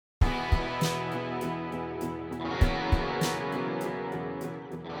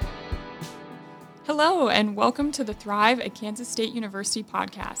Hello, and welcome to the Thrive at Kansas State University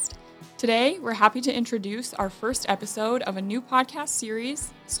podcast. Today, we're happy to introduce our first episode of a new podcast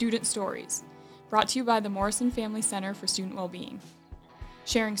series, Student Stories, brought to you by the Morrison Family Center for Student Wellbeing.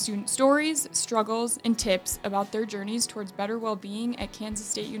 Sharing student stories, struggles, and tips about their journeys towards better well-being at Kansas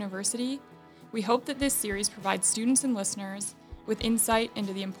State University, we hope that this series provides students and listeners with insight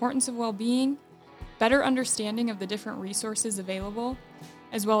into the importance of well-being, better understanding of the different resources available,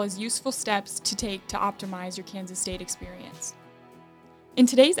 as well as useful steps to take to optimize your Kansas State experience. In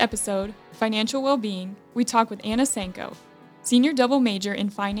today's episode, Financial Wellbeing, we talk with Anna Sanko, Senior Double Major in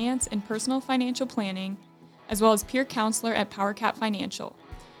Finance and Personal Financial Planning, as well as Peer Counselor at PowerCap Financial,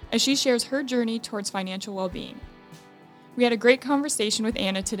 as she shares her journey towards financial well-being. We had a great conversation with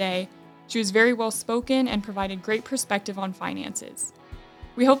Anna today. She was very well spoken and provided great perspective on finances.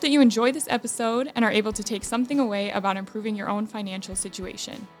 We hope that you enjoy this episode and are able to take something away about improving your own financial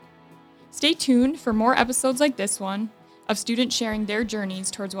situation. Stay tuned for more episodes like this one of students sharing their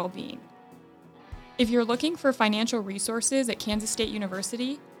journeys towards well-being. If you're looking for financial resources at Kansas State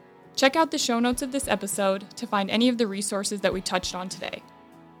University, check out the show notes of this episode to find any of the resources that we touched on today.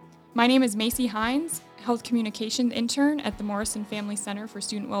 My name is Macy Hines, Health Communications Intern at the Morrison Family Center for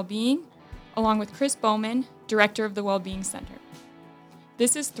Student Wellbeing, along with Chris Bowman, Director of the Wellbeing Center.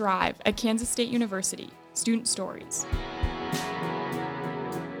 This is Thrive at Kansas State University, Student Stories.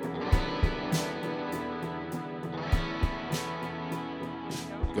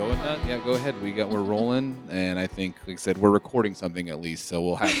 Go with that? Yeah, go ahead. We're rolling, and I think, like I said, we're recording something at least, so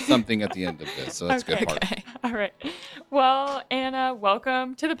we'll have something at the end of this. So that's a good part. Okay. All right. Well, Anna,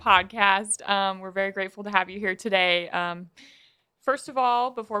 welcome to the podcast. We're very grateful to have you here today. First of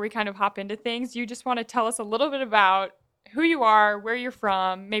all, before we kind of hop into things, you just want to tell us a little bit about who you are, where you're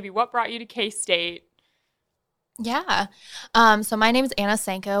from, maybe what brought you to K-State. Yeah. So my name is Anna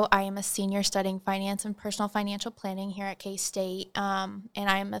Sanko. I am a senior studying finance and personal financial planning here at K-State. And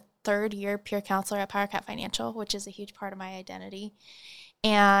I'm a third-year peer counselor at PowerCap Financial, which is a huge part of my identity.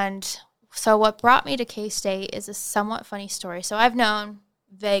 And so what brought me to K-State is a somewhat funny story. So I've known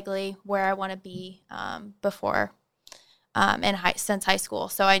vaguely where I want to be before since high school.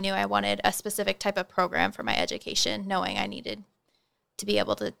 So I knew I wanted a specific type of program for my education, knowing I needed to be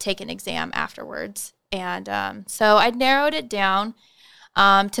able to take an exam afterwards. And so I narrowed it down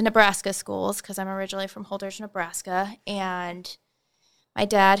to Nebraska schools because I'm originally from Holdrege, Nebraska. And my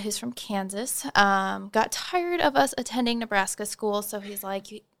dad, who's from Kansas, got tired of us attending Nebraska schools. So he's like,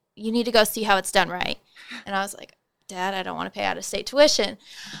 you need to go see how it's done right. And I was like, Dad, I don't want to pay out-of-state tuition.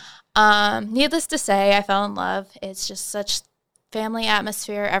 Needless to say, I fell in love. It's just such family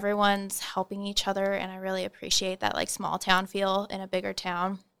atmosphere. Everyone's helping each other, and I really appreciate that like small town feel in a bigger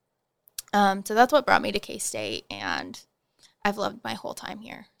town. So that's what brought me to K-State, and I've loved my whole time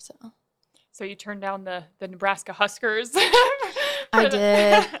here. So you turned down the Nebraska Huskers. I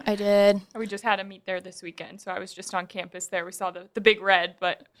did. We just had a meet there this weekend, so I was just on campus there. We saw the Big Red,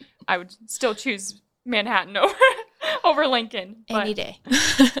 but I would still choose Manhattan over Lincoln. Any day.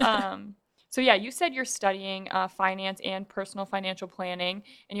 So yeah, you said you're studying finance and personal financial planning,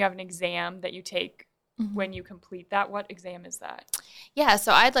 and you have an exam that you take when you complete that. What exam is that? Yeah,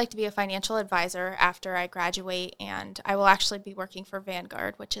 so I'd like to be a financial advisor after I graduate, and I will actually be working for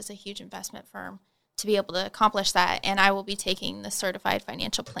Vanguard, which is a huge investment firm, to be able to accomplish that. And I will be taking the Certified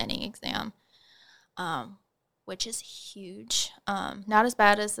Financial Planning exam, which is huge. Not as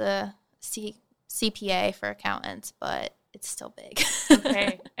bad as the CPA for accountants, but it's still big.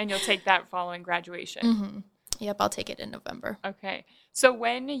 Okay, and you'll take that following graduation. Mm-hmm. Yep, I'll take it in November. Okay, so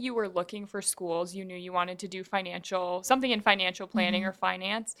when you were looking for schools, you knew you wanted to do something in financial planning or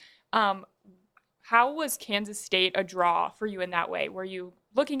finance. How was Kansas State a draw for you in that way? Were you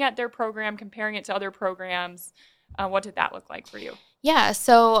looking at their program, comparing it to other programs? What did that look like for you? Yeah,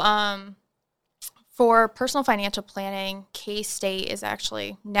 so for personal financial planning, K-State is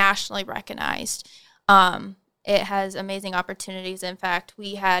actually nationally recognized. It has amazing opportunities. In fact,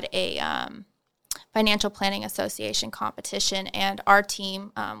 we had a Financial Planning Association competition, and our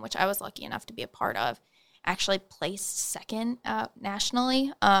team, which I was lucky enough to be a part of, actually placed second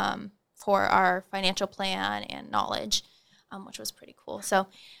nationally for our financial plan and knowledge, which was pretty cool. So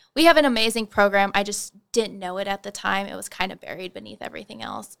we have an amazing program. I just didn't know it at the time. It was kind of buried beneath everything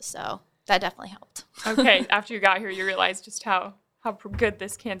else. So that definitely helped. Okay. After you got here, you realized just how good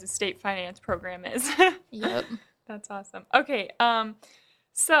this Kansas State finance program is. Yep. That's awesome. Okay.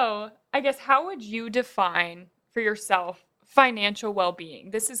 So I guess how would you define for yourself financial well-being?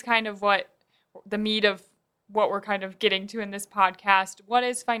 This is kind of what the meat of what we're kind of getting to in this podcast. What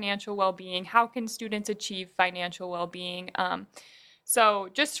is financial well-being? How can students achieve financial well-being? So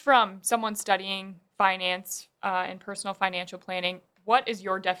just from someone studying finance and personal financial planning, what is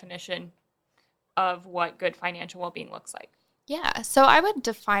your definition of what good financial well-being looks like? Yeah, so I would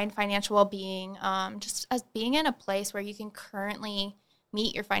define financial well-being just as being in a place where you can currently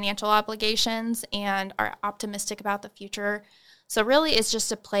meet your financial obligations and are optimistic about the future. So really it's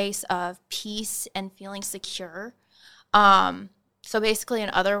just a place of peace and feeling secure. So basically,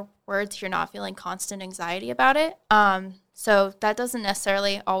 in other words, you're not feeling constant anxiety about it. So that doesn't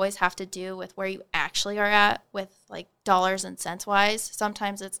necessarily always have to do with where you actually are at with like dollars and cents wise.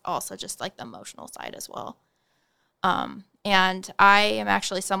 Sometimes it's also just like the emotional side as well. And I am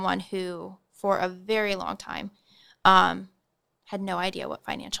actually someone who, for a very long time, had no idea what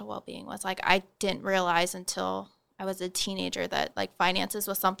financial well-being was. Like, I didn't realize until I was a teenager that like finances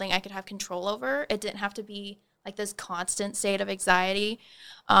was something I could have control over. It didn't have to be like this constant state of anxiety,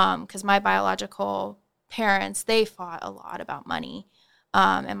 because my biological parents, they fought a lot about money,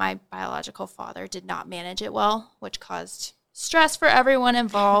 and my biological father did not manage it well, which caused stress for everyone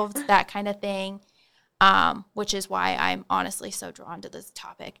involved, that kind of thing, which is why I'm honestly so drawn to this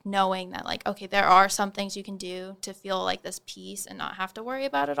topic, knowing that like, okay, there are some things you can do to feel like this peace and not have to worry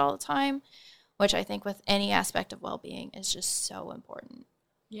about it all the time, which I think with any aspect of well-being is just so important.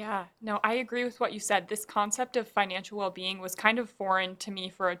 Yeah, no, I agree with what you said. This concept of financial well-being was kind of foreign to me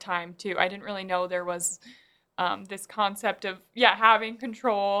for a time, too. I didn't really know there was this concept of, having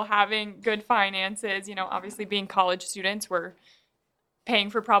control, having good finances. You know, obviously being college students, we're paying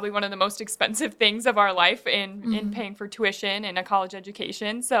for probably one of the most expensive things of our life in paying for tuition and a college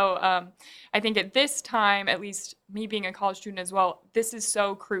education. So I think at this time, at least me being a college student as well, this is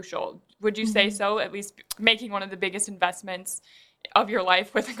so crucial. Would you say so? At least making one of the biggest investments of your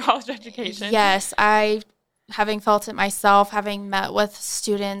life with a college education? Yes, having felt it myself, having met with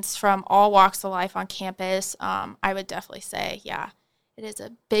students from all walks of life on campus, I would definitely say, it is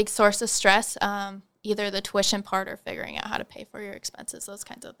a big source of stress, either the tuition part or figuring out how to pay for your expenses, those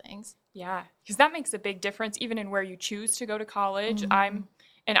kinds of things. Yeah, because that makes a big difference even in where you choose to go to college. I'm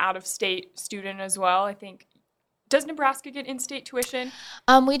an out-of-state student as well. I think, does Nebraska get in-state tuition?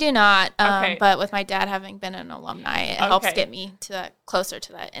 We do not, Okay. But with my dad having been an alumni, it helps get me to closer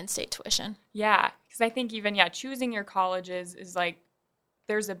to that in-state tuition. Yeah, because I think even, choosing your colleges is like,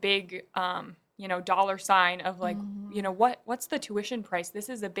 there's a big, dollar sign of like, what's the tuition price? This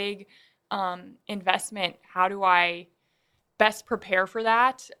is a big investment. How do I best prepare for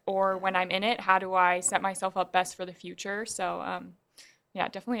that? Or when I'm in it, how do I set myself up best for the future? So,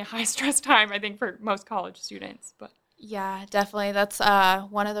 definitely a high stress time, I think, for most college students. But yeah, definitely. That's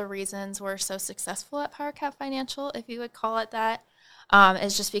one of the reasons we're so successful at PowerCat Financial, if you would call it that,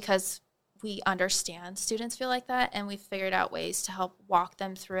 is just because we understand students feel like that, and we've figured out ways to help walk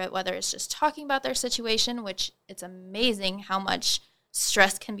them through it, whether it's just talking about their situation, which it's amazing how much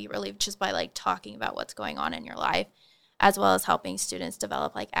stress can be relieved just by like talking about what's going on in your life, as well as helping students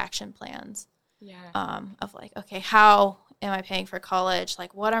develop like action plans. Of like, okay, how am I paying for college?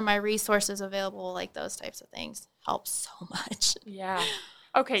 Like, what are my resources available? Like, those types of things help so much. Yeah.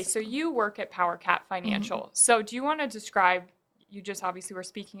 Okay, so you work at PowerCat Financial. So do you want to describe, you just obviously were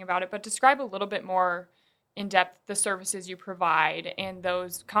speaking about it, but describe a little bit more in depth the services you provide and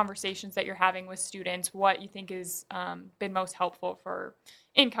those conversations that you're having with students, what you think has been most helpful for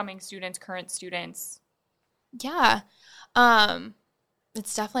incoming students, current students. Yeah.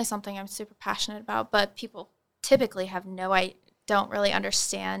 It's definitely something I'm super passionate about, but people typically don't really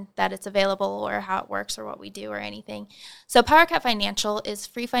understand that it's available or how it works or what we do or anything. So PowerCat Financial is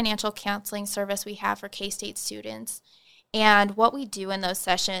free financial counseling service we have for K-State students. And what we do in those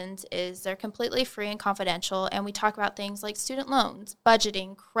sessions is they're completely free and confidential, and we talk about things like student loans,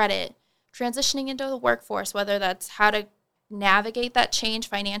 budgeting, credit, transitioning into the workforce, whether that's how to navigate that change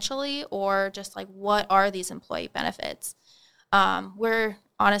financially or just like what are these employee benefits. We're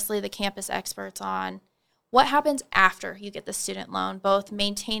honestly the campus experts on what happens after you get the student loan, both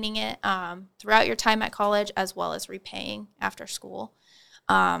maintaining it throughout your time at college as well as repaying after school.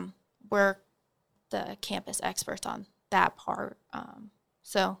 We're the campus experts on that part.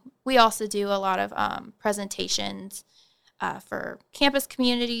 So we also do a lot of presentations for campus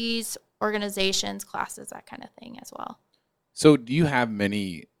communities, organizations, classes, that kind of thing as well. So do you have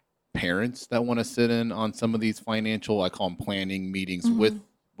many parents that want to sit in on some of these financial, I call them planning meetings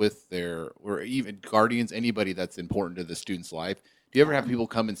with their, or even guardians, anybody that's important to the student's life? Do you ever have people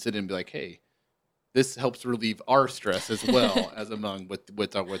come and sit in and be like, hey, this helps relieve our stress as well as among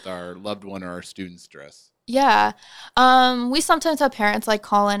with our loved one or our student stress? Yeah. We sometimes have parents like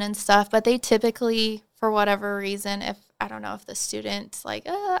call in and stuff, but they typically, for whatever reason, I don't know if the student's like,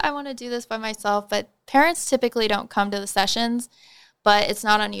 I want to do this by myself, but parents typically don't come to the sessions. but it's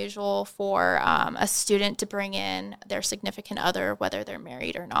not unusual for a student to bring in their significant other, whether they're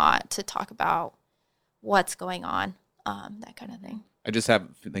married or not, to talk about what's going on, that kind of thing. I just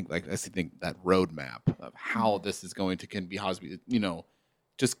think that roadmap of how this is going to can be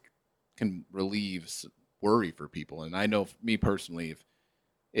just can relieve worry for people. And I know for me personally,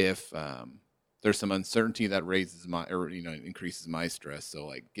 if there's some uncertainty that increases my stress. So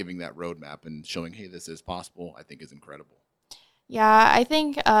like giving that roadmap and showing, hey, this is possible, I think is incredible. Yeah, I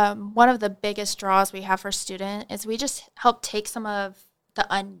think one of the biggest draws we have for student is we just help take some of the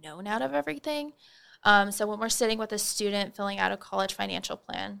unknown out of everything. So when we're sitting with a student filling out a college financial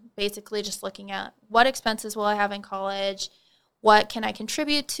plan, basically just looking at what expenses will I have in college, what can I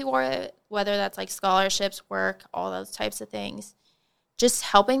contribute to it, whether that's like scholarships, work, all those types of things. Just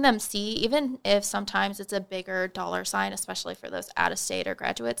helping them see, even if sometimes it's a bigger dollar sign, especially for those out-of-state or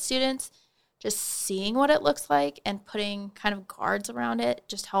graduate students, just seeing what it looks like and putting kind of guards around it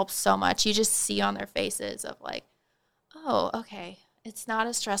just helps so much. You just see on their faces of like, oh, okay, it's not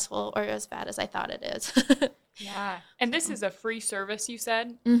as stressful or as bad as I thought it is. Yeah. And this is a free service, you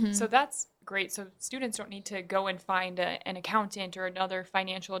said. Mm-hmm. So that's great. So students don't need to go and find an accountant or another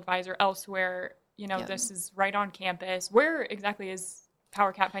financial advisor elsewhere. This is right on campus. Where exactly is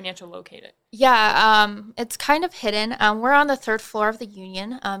PowerCat Financial located? Yeah, it's kind of hidden. We're on the third floor of the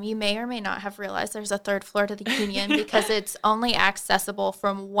Union. You may or may not have realized there's a third floor to the Union because it's only accessible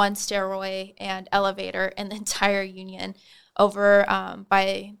from one stairway and elevator in the entire Union over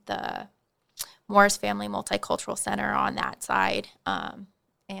by the Morris Family Multicultural Center on that side,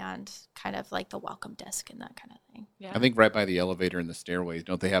 and kind of like the welcome desk and that kind of thing. Yeah. I think right by the elevator and the stairways,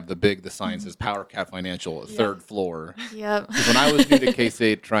 don't they have the sign says PowerCat Financial, third floor? Yep. When I was new to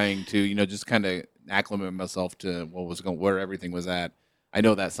K-State trying to, just kind of acclimate myself to where everything was at, I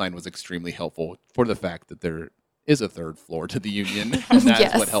know that sign was extremely helpful for the fact that there is a third floor to the Union, and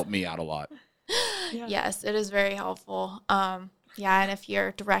that's what helped me out a lot. Yeah. Yes, it is very helpful. And if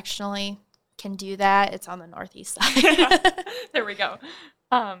you're directionally can do that, it's on the northeast side. There we go.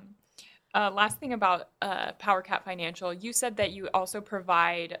 Last thing about PowerCat Financial, you said that you also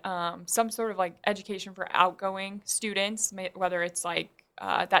provide some sort of like education for outgoing students, whether it's like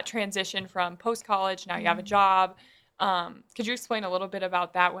that transition from post-college, now you have a job. Could you explain a little bit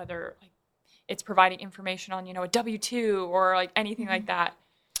about that, whether like it's providing information on, a W-2 or like anything like that?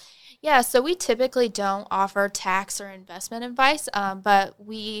 Yeah, so we typically don't offer tax or investment advice, but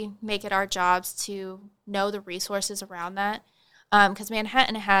we make it our jobs to know the resources around that. Because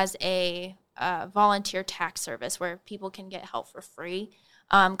Manhattan has a volunteer tax service where people can get help for free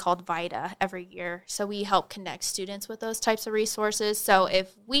called VITA every year. So we help connect students with those types of resources. So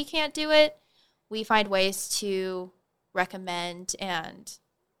if we can't do it, we find ways to recommend and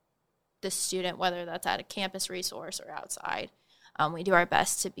the student, whether that's at a campus resource or outside. We do our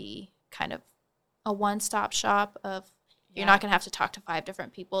best to be kind of a one-stop shop of you're not going to have to talk to 5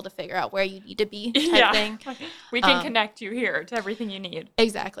 different people to figure out where you need to be type thing. We can connect you here to everything you need.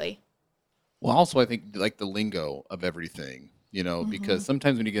 Exactly. Well, also, I think like the lingo of everything, because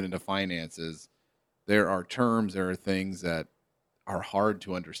sometimes when you get into finances, there are terms, there are things that are hard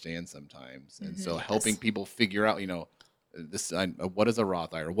to understand sometimes. And so helping people figure out, what is a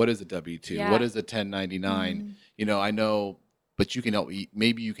Roth IRA? What is a W-2? Yeah. What is a 1099? I know, but you can help.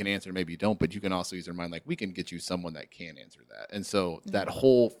 Maybe you can answer, maybe you don't, but you can also use your mind like, we can get you someone that can answer that. And so that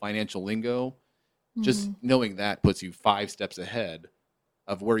whole financial lingo, just knowing that puts you 5 steps ahead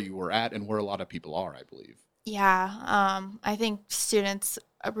of where you were at and where a lot of people are, I believe. Yeah, I think students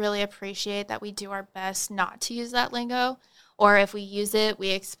really appreciate that we do our best not to use that lingo, or if we use it, we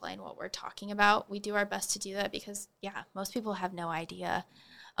explain what we're talking about. We do our best to do that because, most people have no idea.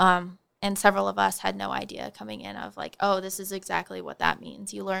 And several of us had no idea coming in of like, oh, this is exactly what that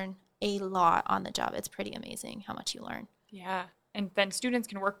means. You learn a lot on the job. It's pretty amazing how much you learn. Yeah. And then students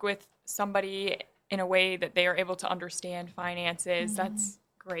can work with somebody in a way that they are able to understand finances. That's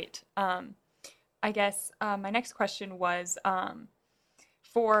great. I guess my next question was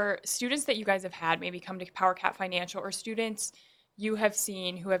for students that you guys have had maybe come to PowerCat Financial or students you have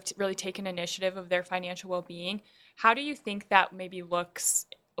seen who have really taken initiative of their financial well-being, how do you think that maybe looks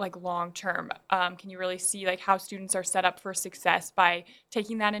like long term? Can you really see like how students are set up for success by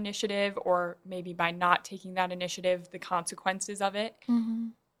taking that initiative or maybe by not taking that initiative, the consequences of it?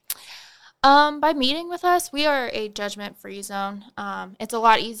 By meeting with us, we are a judgment-free zone. It's a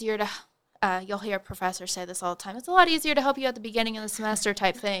lot easier to, you'll hear professors say this all the time, it's a lot easier to help you at the beginning of the semester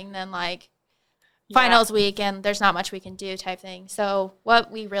type thing than like finals week and there's not much we can do type thing. So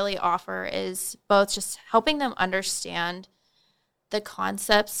what we really offer is both just helping them understand the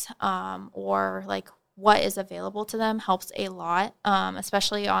concepts or like what is available to them helps a lot,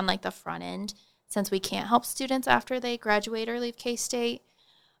 especially on like the front end, since we can't help students after they graduate or leave K-State.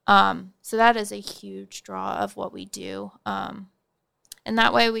 So that is a huge draw of what we do. And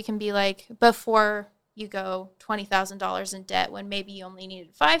that way we can be like, before you go $20,000 in debt when maybe you only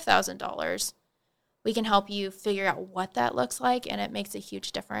needed $5,000, we can help you figure out what that looks like, and it makes a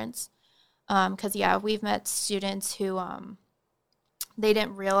huge difference. Because, we've met students who they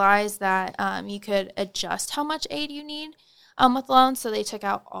didn't realize that you could adjust how much aid you need with loans, so they took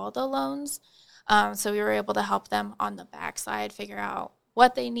out all the loans. So we were able to help them on the backside figure out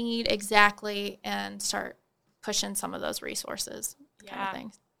what they need exactly and start pushing some of those resources kind of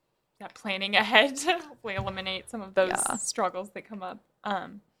things. That planning ahead to hopefully eliminate some of those struggles that come up.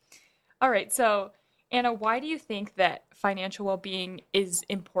 All right, so Anna, why do you think that financial well-being is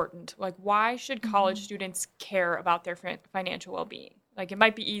important? Like, why should college students care about their financial well-being? Like, it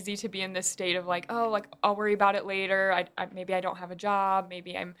might be easy to be in this state of like, oh, like I'll worry about it later. Maybe I don't have a job.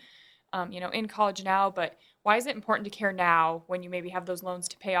 Maybe I'm, in college now. But why is it important to care now when you maybe have those loans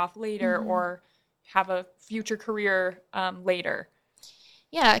to pay off later or have a future career later?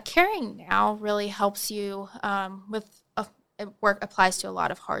 Yeah, caring now really helps you with work applies to a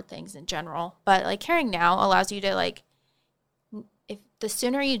lot of hard things in general. But like caring now allows you to like, if the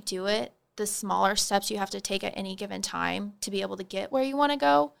sooner you do it, the smaller steps you have to take at any given time to be able to get where you want to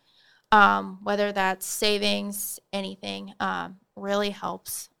go. Whether that's savings, anything, really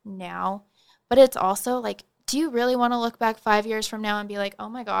helps now. But it's also like, do you really want to look back 5 years from now and be like, oh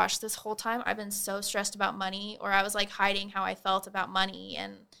my gosh, this whole time I've been so stressed about money, or I was like hiding how I felt about money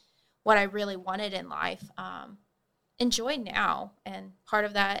and what I really wanted in life? Enjoy now. And part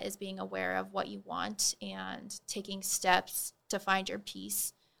of that is being aware of what you want and taking steps to find your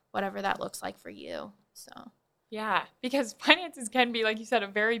peace, whatever that looks like for you. So, yeah, because finances can be, like you said, a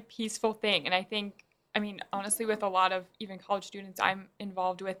very peaceful thing. And I think, honestly, with a lot of even college students I'm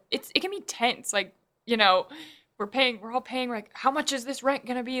involved with, it can be tense. Like, we're all paying, like, how much is this rent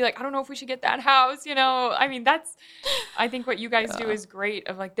going to be? Like, I don't know if we should get that house, I think what you guys do is great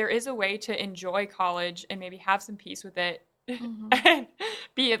of like, there is a way to enjoy college and maybe have some peace with it and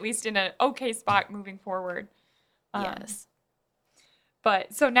be at least in an okay spot moving forward. Yes.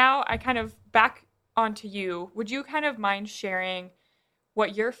 But so now I kind of back onto you. Would you kind of mind sharing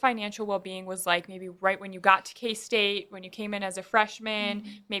what your financial well-being was like maybe right when you got to K-State, when you came in as a freshman,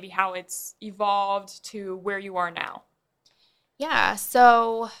 maybe how it's evolved to where you are now? Yeah,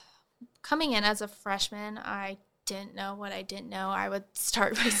 so coming in as a freshman, I didn't know what I didn't know. I would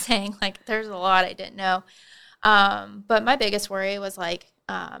start by saying, like, there's a lot I didn't know. But my biggest worry was, like,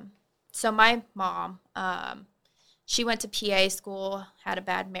 so my mom, she went to PA school, had a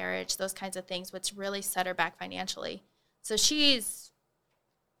bad marriage, those kinds of things, which really set her back financially. So she's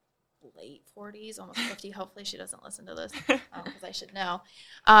late 40s, almost 50. Hopefully she doesn't listen to this because I should know.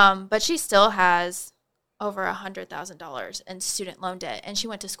 But she still has over $100,000 in student loan debt, and she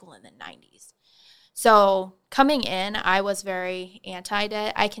went to school in the 90s. So coming in, I was very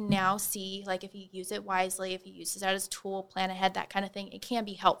anti-debt. I can now see, like, if you use it wisely, if you use it as a tool, plan ahead, that kind of thing, it can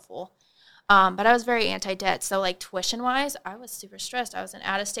be helpful. But I was very anti-debt. So, like, tuition-wise, I was super stressed. I was an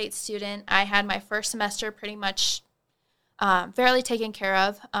out-of-state student. I had my first semester pretty much fairly taken care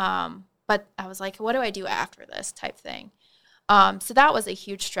of. But I was like, what do I do after this type thing? So that was a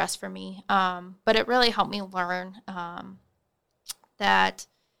huge stress for me. But it really helped me learn that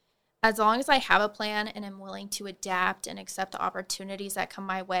as long as I have a plan and am willing to adapt and accept the opportunities that come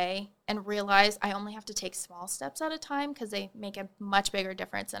my way and realize I only have to take small steps at a time because they make a much bigger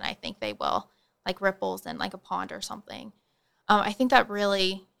difference than I think they will, like ripples in like a pond or something. I think that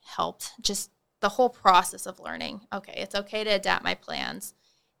really helped just the whole process of learning. Okay, it's okay to adapt my plans.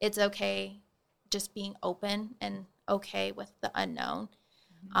 It's okay just being open and okay with the unknown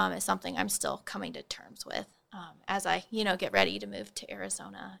is something I'm still coming to terms with. As I, get ready to move to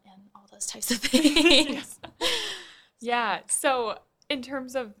Arizona and all those types of things. Yeah. So in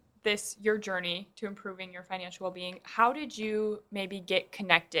terms of your journey to improving your financial well-being, how did you maybe get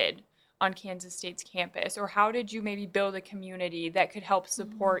connected on Kansas State's campus? Or how did you maybe build a community that could help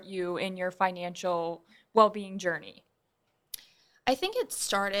support you in your financial well-being journey? I think it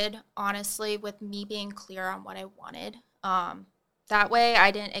started, honestly, with me being clear on what I wanted. That way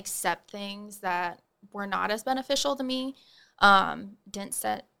I didn't accept things that were not as beneficial to me, didn't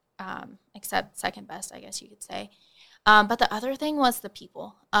accept second best, I guess you could say. But the other thing was the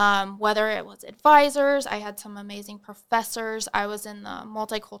people, whether it was advisors. I had some amazing professors. I was in the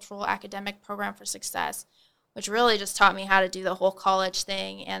Multicultural Academic Program for Success, which really just taught me how to do the whole college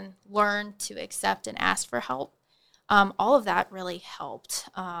thing and learn to accept and ask for help. All of that really helped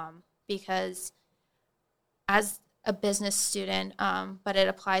because as a business student, but it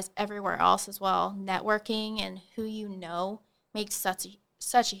applies everywhere else as well. Networking and who you know makes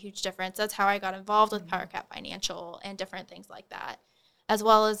such a huge difference. That's how I got involved with PowerCat Financial and different things like that, as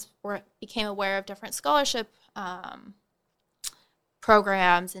well as became aware of different scholarship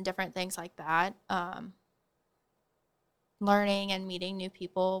programs and different things like that. Learning and meeting new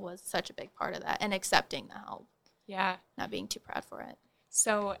people was such a big part of that, and accepting the help. Yeah. Not being too proud for it.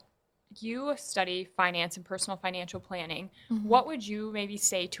 So you study finance and personal financial planning. Mm-hmm. What would you maybe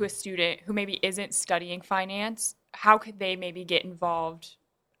say to a student who maybe isn't studying finance? How could they maybe get involved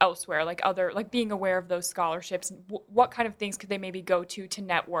elsewhere, like being aware of those scholarships? What kind of things could they maybe go to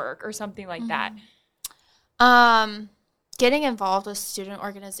network or something like that? Getting involved with student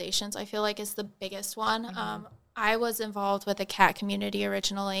organizations, I feel like, is the biggest one. Mm-hmm. I was involved with the CAT community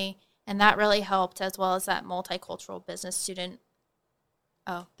originally, and that really helped, as well as that multicultural business student.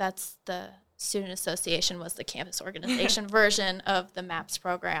 Oh, that's the student association, was the campus organization version of the MAPS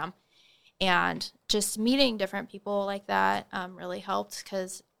program. And just meeting different people like that really helped,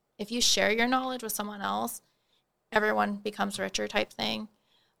 because if you share your knowledge with someone else, everyone becomes richer type thing.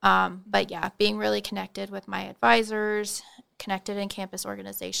 But yeah, being really connected with my advisors, connected in campus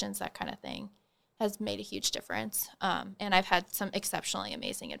organizations, that kind of thing, has made a huge difference. And I've had some exceptionally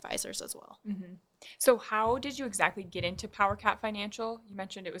amazing advisors as well. Mm-hmm. So how did you exactly get into PowerCat Financial? You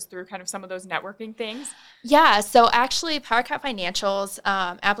mentioned it was through kind of some of those networking things. Yeah, so actually PowerCat Financial's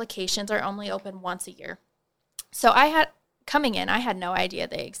applications are only open once a year. So I had no idea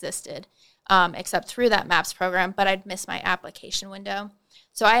they existed, except through that MAPS program, but I'd missed my application window.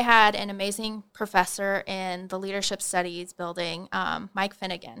 So I had an amazing professor in the leadership studies building, Mike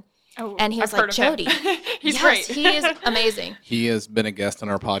Finnegan. Oh, and he was I've like, Jody. He's yes, great. He is amazing. He has been a guest on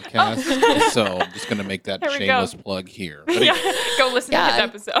our podcast, so I'm just going to make that shameless plug here. But go listen to his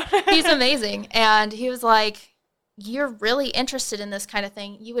episode. He's amazing. And he was like, you're really interested in this kind of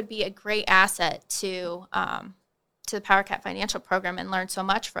thing. You would be a great asset to the PowerCat Financial program and learn so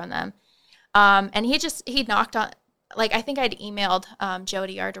much from them. And he knocked on, like, I think I'd emailed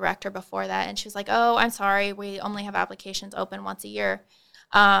Jody, our director, before that, and she was like, oh, I'm sorry, we only have applications open once a year.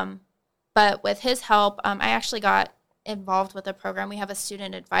 But with his help, I actually got involved with the program. We have a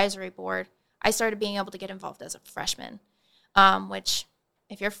student advisory board. I started being able to get involved as a freshman, which,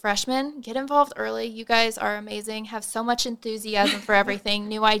 if you're freshmen, get involved early. You guys are amazing, have so much enthusiasm for everything,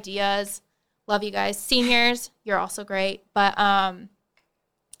 new ideas. Love you guys. Seniors, you're also great. But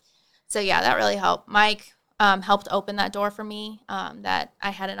so yeah, that really helped. Mike helped open that door for me that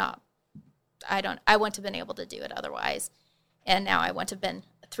I wouldn't have been able to do it otherwise. And now I wouldn't have been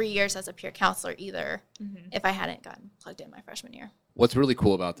 3 years as a peer counselor either if I hadn't gotten plugged in my freshman year. What's really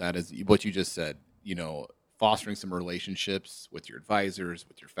cool about that is what you just said, fostering some relationships with your advisors,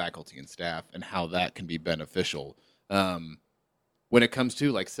 with your faculty and staff, and how that can be beneficial. When it comes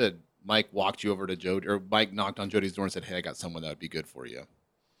to, like I said, Mike walked you over to Jody, or Mike knocked on Jody's door and said, hey, I got someone that would be good for you.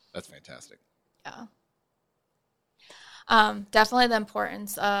 That's fantastic. Yeah. Definitely the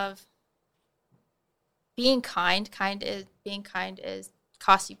importance of being kind. Being kind is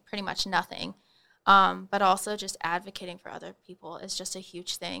costs you pretty much nothing. But also just advocating for other people is just a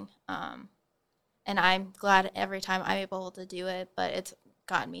huge thing. And I'm glad every time I'm able to do it, but it's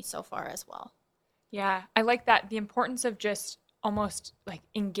gotten me so far as well. Yeah, I like that. The importance of just almost like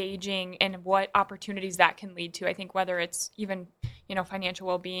engaging and what opportunities that can lead to. I think whether it's even, financial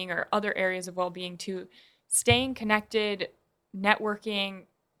well-being or other areas of well-being too, staying connected, networking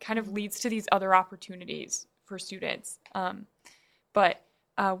kind of leads to these other opportunities for students. But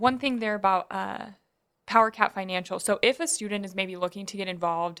one thing there about PowerCat Financial, so if a student is maybe looking to get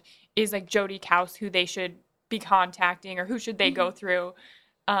involved, is like Jody Kaus who they should be contacting, or who should they go through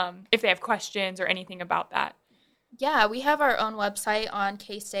if they have questions or anything about that? Yeah, we have our own website on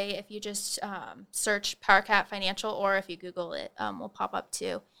K-State. If you just search PowerCat Financial, or if you Google it, will pop up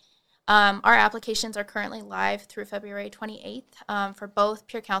too. Our applications are currently live through February 28th for both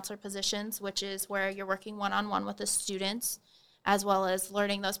peer counselor positions, which is where you're working one-on-one with the students, as well as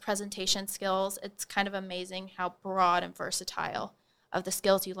learning those presentation skills. It's kind of amazing how broad and versatile of the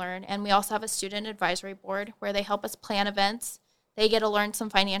skills you learn. And we also have a student advisory board where they help us plan events. They get to learn some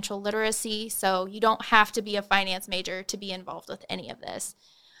financial literacy, so you don't have to be a finance major to be involved with any of this.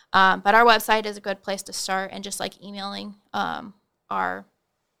 But our website is a good place to start, and just like emailing our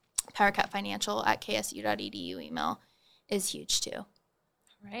PowerCatFinancial@ksu.edu email is huge too.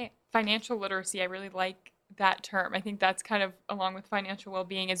 Right. Financial literacy, I really like that term. I think that's kind of, along with financial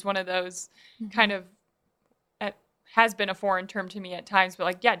well-being, is one of those kind of, it has been a foreign term to me at times,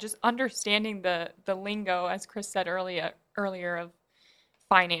 but just understanding the lingo, as Chris said earlier, of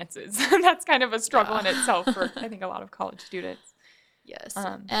finances. That's kind of a struggle in itself for, I think, a lot of college students. Yes.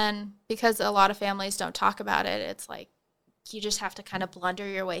 And because a lot of families don't talk about it, it's like you just have to kind of blunder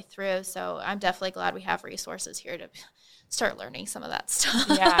your way through. So I'm definitely glad we have resources here to start learning some of that stuff.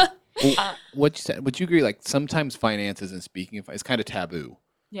 Yeah. Well, what you said, would you agree, like, sometimes finances and speaking of it's kind of taboo?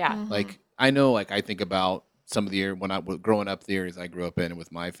 Yeah. Mhm. Like, I know, like, I think about some of the year when I was growing up, the areas I grew up in with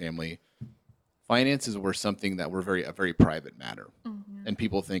my family, finances were something that were a very private matter. Mhm. And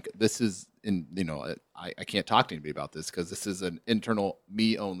people think this is I can't talk to anybody about this because this is an internal,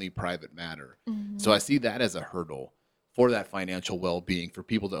 me only private matter. Mhm. So I see that as a hurdle for that financial well-being for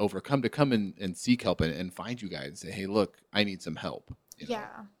people to overcome, to come and seek help and find you guys and say, hey, look, I need some help. You know?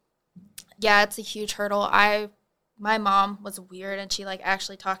 Yeah, it's a huge hurdle. My mom was weird, and she like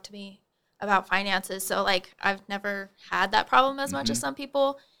actually talked to me about finances. So like I've never had that problem as much as some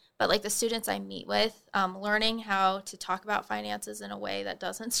people, but like the students I meet with, learning how to talk about finances in a way that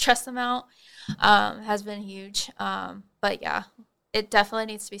doesn't stress them out has been huge. But yeah, it definitely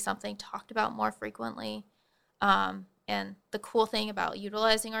needs to be something talked about more frequently. And the cool thing about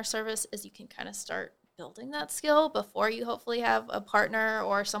utilizing our service is you can kind of start building that skill before you hopefully have a partner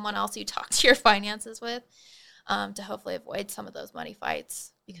or someone else you talk to your finances with, to hopefully avoid some of those money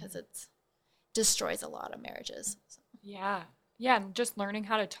fights, because it destroys a lot of marriages. So. Yeah. Yeah. And just learning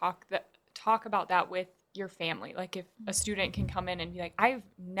how to talk about that with your family. Like if a student can come in and be like, I've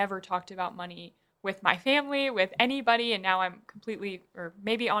never talked about money with my family, with anybody, and now I'm completely, or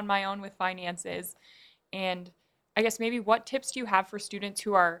maybe on my own with finances. And I guess maybe what tips do you have for students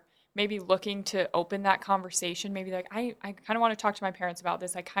who are maybe looking to open that conversation? Maybe like, I kind of want to talk to my parents about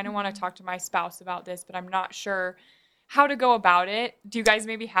this. I kind of want to talk to my spouse about this, but I'm not sure how to go about it. Do you guys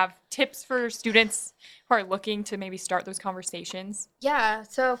maybe have tips for students who are looking to maybe start those conversations? Yeah,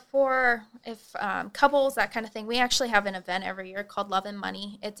 so for if couples, that kind of thing, we actually have an event every year called Love and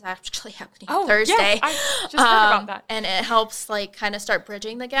Money. It's actually happening Thursday. Yeah, I just heard about that. And it helps like kind of start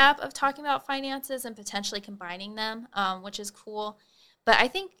bridging the gap of talking about finances and potentially combining them, which is cool. But I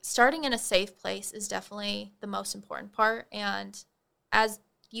think starting in a safe place is definitely the most important part. And as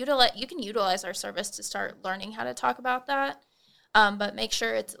you can utilize our service to start learning how to talk about that, but make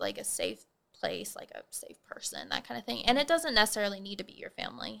sure it's like a safe place, like a safe person, that kind of thing. And it doesn't necessarily need to be your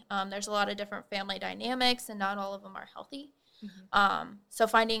family. There's a lot of different family dynamics, and not all of them are healthy. So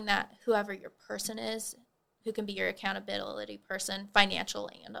finding that whoever your person is, who can be your accountability person, financial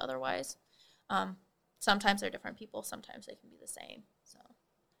and otherwise. Sometimes they're different people, sometimes they can be the same. So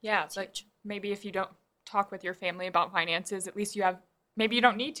yeah, it's like maybe if you don't talk with your family about finances, at least you have, maybe you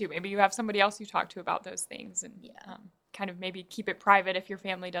don't need to, maybe you have somebody else you talk to about those things, and kind of maybe keep it private if your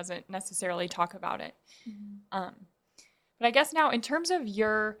family doesn't necessarily talk about it. But I guess now, in terms of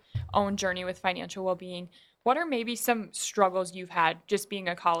your own journey with financial well-being, what are maybe some struggles you've had just being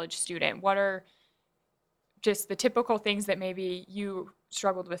a college student? What are just the typical things that maybe you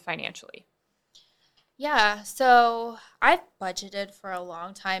struggled with financially? Yeah, so I've budgeted for a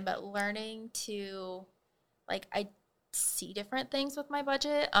long time, but learning to, like, I see different things with my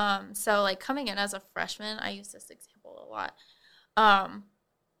budget. So, like, coming in as a freshman, I use this example a lot.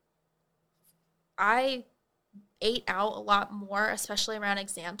 I ate out a lot more, especially around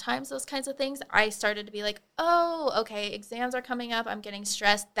exam times, those kinds of things. I started to be like, oh, okay, exams are coming up. I'm getting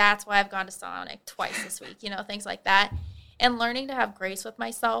stressed. That's why I've gone to Sonic twice this week, things like that. And learning to have grace with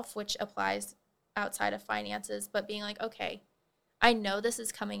myself, which applies outside of finances, but being like, okay, I know this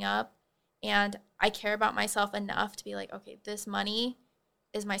is coming up and I care about myself enough to be like, okay, this money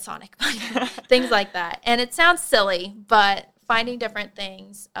is my Sonic money, things like that. And it sounds silly, but finding different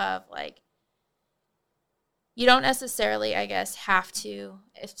things of like, you don't necessarily, I guess, have to,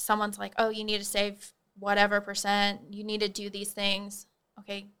 if someone's like, oh, you need to save whatever percent, you need to do these things.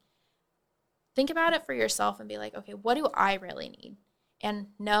 Okay, think about it for yourself and be like, okay, what do I really need? And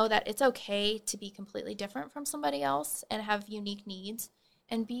know that it's okay to be completely different from somebody else and have unique needs,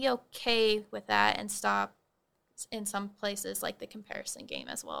 and be okay with that, and stop in some places like the comparison game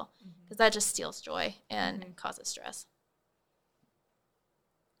as well, because that just steals joy and causes stress.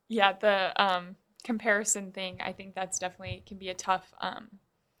 Yeah, the comparison thing, I think that's definitely can be a tough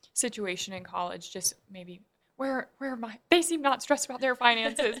situation in college. Just maybe where am I? They seem not stressed about their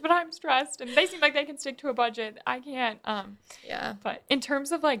finances, but I'm stressed, and they seem like they can stick to a budget. I can't. Yeah. But in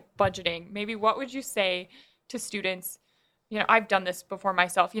terms of like budgeting, maybe what would you say to students? I've done this before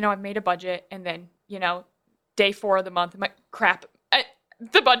myself. I've made a budget, and then day 4 of the month, I'm like, crap,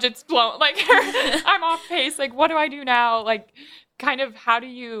 the budget's blown. Like I'm off pace. Like, what do I do now? Like, kind of how do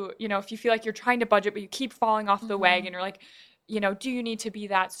you, if you feel like you're trying to budget, but you keep falling off the wagon, or like, do you need to be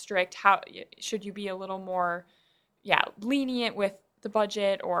that strict? How should you be a little more, lenient with the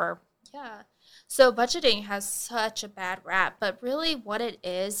budget or? Yeah. So budgeting has such a bad rap, but really what it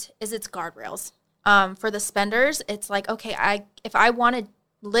is it's guardrails. For the spenders, it's like, okay, if I want to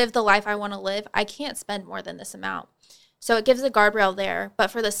live the life I want to live, I can't spend more than this amount. So it gives a guardrail there.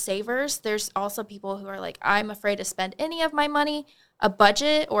 But for the savers, there's also people who are like, I'm afraid to spend any of my money. A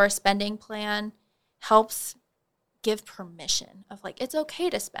budget or a spending plan helps give permission of like, it's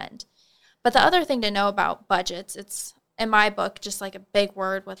okay to spend. But the other thing to know about budgets, it's in my book, just like a big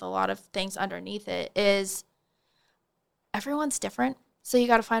word with a lot of things underneath it, is everyone's different. So you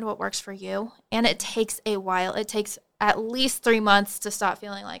got to find what works for you. And it takes a while. It takes at least 3 months to stop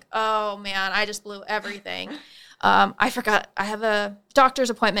feeling like, oh man, I just blew everything. I forgot I have a doctor's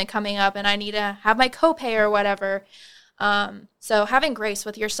appointment coming up and I need to have my copay or whatever. So having grace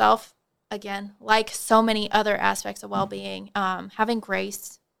with yourself, again, like so many other aspects of well-being, having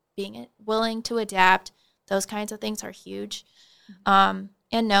grace, being willing to adapt, those kinds of things are huge. And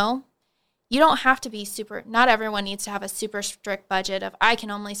no, you don't have to be not everyone needs to have a super strict budget of I can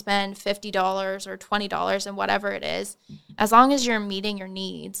only spend $50 or $20 and whatever it is. As long as you're meeting your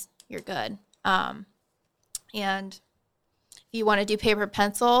needs, you're good. And if you want to do paper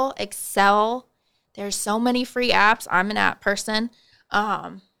pencil, Excel, there's so many free apps. I'm an app person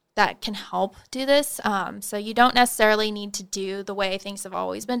that can help do this. So you don't necessarily need to do the way things have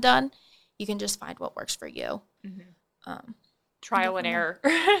always been done. You can just find what works for you. Mm-hmm. Trial and error.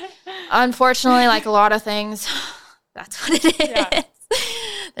 Unfortunately, like a lot of things, that's what it is. Yeah.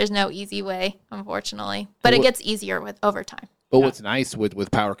 There's no easy way, unfortunately. But it gets easier over time. But what's nice with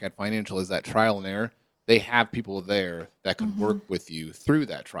PowerCat Financial is that trial and error. They have people there that can work with you through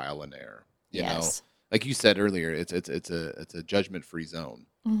that trial and error. You know, like you said earlier, it's a judgment-free zone.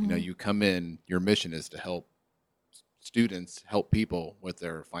 You know, you come in, your mission is to help students, help people with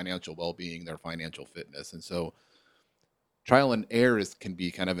their financial well-being, their financial fitness. And so trial and error can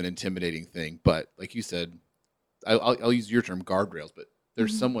be kind of an intimidating thing. But like you said, I'll use your term guardrails, but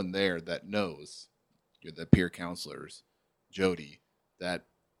there's someone there that knows, you're the peer counselors, Jody, that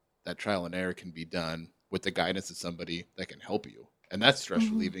trial and error can be done with the guidance of somebody that can help you. And that's stress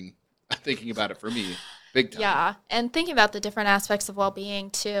relieving, thinking about it for me, big time. Yeah, and thinking about the different aspects of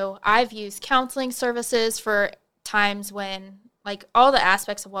well-being too. I've used counseling services for times when like all the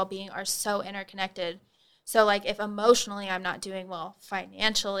aspects of well-being are so interconnected. So like if emotionally I'm not doing well,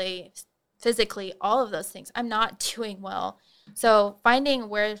 financially, physically, all of those things, I'm not doing well. So finding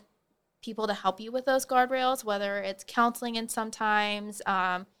where people to help you with those guardrails, whether it's counseling and sometimes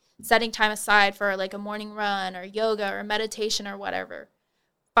setting time aside for like a morning run or yoga or meditation or whatever.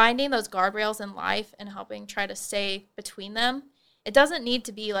 Finding those guardrails in life and helping try to stay between them. It doesn't need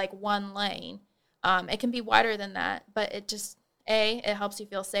to be like one lane. It can be wider than that, but it just, it helps you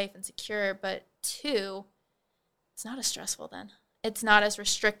feel safe and secure, but 2, it's not as stressful then. It's not as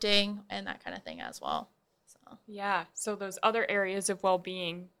restricting and that kind of thing as well. So. Yeah, so those other areas of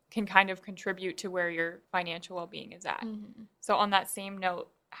well-being can kind of contribute to where your financial well-being is at. So on that same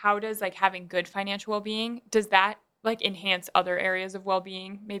note, how does like having good financial well-being, does that like enhance other areas of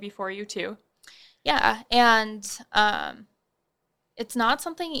well-being maybe for you too? Yeah, and it's not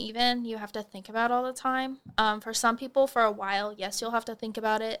something even you have to think about all the time. For some people, for a while, yes, you'll have to think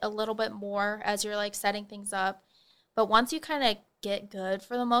about it a little bit more as you're like setting things up. But once you kind of get good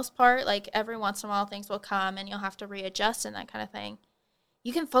for the most part, like every once in a while things will come and you'll have to readjust and that kind of thing.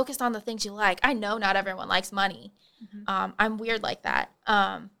 You can focus on the things you like. I know not everyone likes money. I'm weird like that.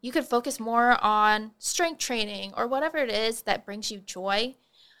 You could focus more on strength training or whatever it is that brings you joy.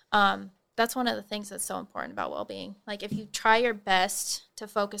 That's one of the things that's so important about well-being. Like if you try your best to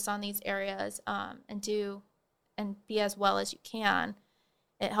focus on these areas and be as well as you can,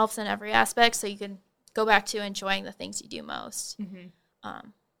 it helps in every aspect so you can go back to enjoying the things you do most.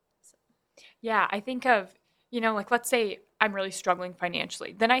 Yeah, I think of, like let's say I'm really struggling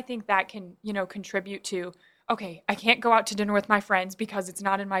financially. Then I think that can, contribute to, okay, I can't go out to dinner with my friends because it's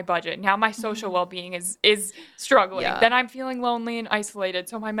not in my budget. Now my social well-being is struggling. Yeah. Then I'm feeling lonely and isolated.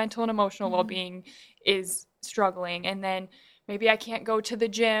 So my mental and emotional well-being is struggling. And then maybe I can't go to the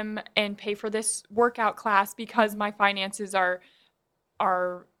gym and pay for this workout class because my finances are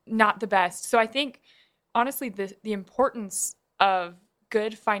not the best. So I think, honestly, the importance of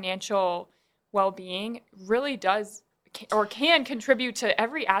good financial well-being really does or can contribute to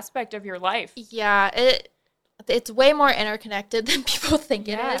every aspect of your life. Yeah, it's way more interconnected than people think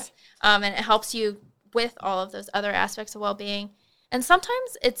it is. And it helps you with all of those other aspects of well-being. And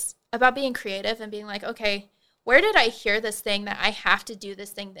sometimes it's about being creative and being like, okay, where did I hear this thing that I have to do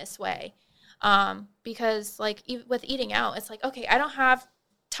this thing this way? Because like with eating out, it's like, okay, I don't have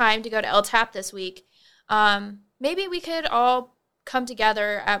time to go to El Tap this week. Maybe we could all come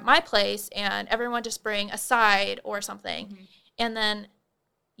together at my place and everyone just bring a side or something. Mm-hmm. And then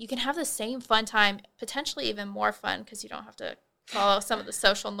you can have the same fun time, potentially even more fun because you don't have to follow some of the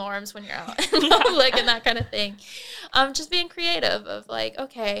social norms when you're out in public and that kind of thing. Just being creative of like,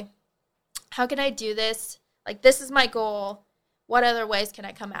 okay, how can I do this? Like, this is my goal. What other ways can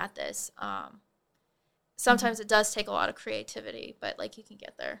I come at this? Sometimes it does take a lot of creativity, but like you can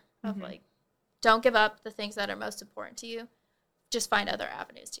get there of like, don't give up the things that are most important to you. Just find other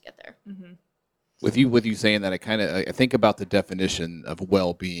avenues to get there. Mm-hmm. With you saying that, I think about the definition of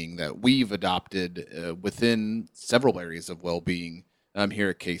well-being that we've adopted within several areas of well-being here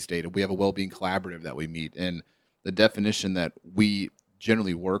at K-State. We have a well-being collaborative that we meet, and the definition that we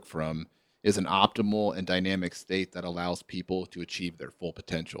generally work from is an optimal and dynamic state that allows people to achieve their full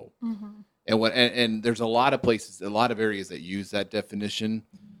potential. Mm-hmm. And there's a lot of places, a lot of areas that use that definition,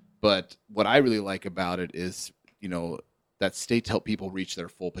 but what I really like about it is, that state to help people reach their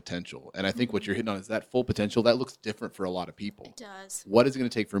full potential. And I think what you're hitting on is that full potential, that looks different for a lot of people. It does. What is it going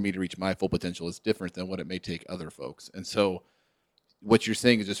to take for me to reach my full potential is different than what it may take other folks. And so what you're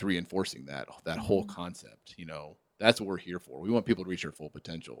saying is just reinforcing that whole concept. That's what we're here for. We want people to reach their full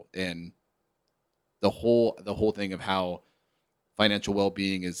potential. And the whole thing of how financial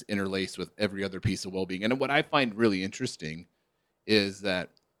well-being is interlaced with every other piece of well-being. And what I find really interesting is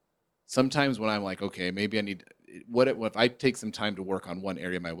that sometimes when I'm like, okay, maybe I need, what if I take some time to work on one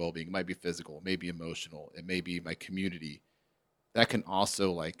area of my well-being? It might be physical, it may be emotional, it may be my community. That can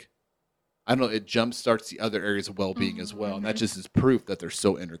also it jumpstarts the other areas of well-being as well. And that just is proof that they're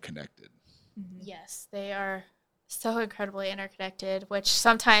so interconnected. Mm-hmm. Yes, they are so incredibly interconnected, which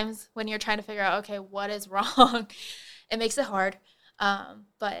sometimes when you're trying to figure out, okay, what is wrong, it makes it hard.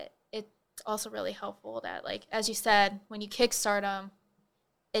 But it's also really helpful that, like, as you said, when you kickstart them,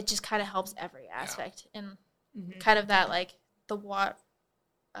 it just kind of helps every aspect. And kind of that, like, the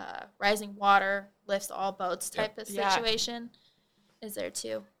rising water lifts all boats type of situation is there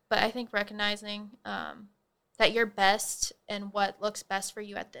too. But I think recognizing that you're best and what looks best for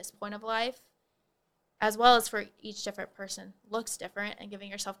you at this point of life, as well as for each different person, looks different, and giving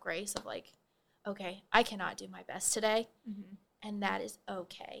yourself grace of like, okay, I cannot do my best today, and that is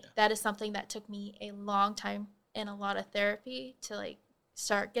okay. That is something that took me a long time and a lot of therapy to like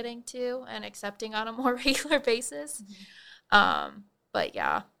start getting to and accepting on a more regular basis. But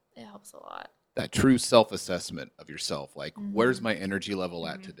yeah, it helps a lot. That true self-assessment of yourself, like where's my energy level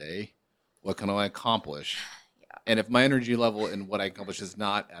at today? What can I accomplish? And if my energy level and what I accomplish is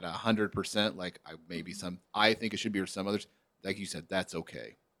not at 100%, like I think it should be, or some others, like you said, that's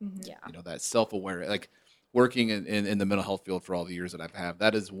okay. Yeah. That self-aware, like working in the mental health field for all the years that I've had,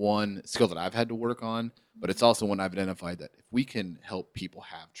 that is one skill that I've had to work on, but it's also one I've identified that if we can help people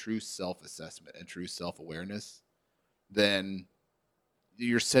have true self-assessment and true self-awareness, then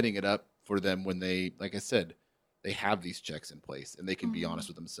you're setting it up for them when they, like I said, they have these checks in place and they can be honest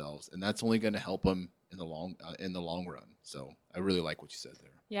with themselves, and that's only going to help them in the long run. So I really like what you said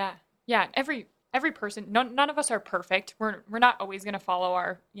there. Yeah. Every person, none of us are perfect. We're not always going to follow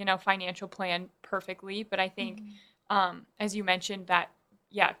our financial plan perfectly, but I think as you mentioned that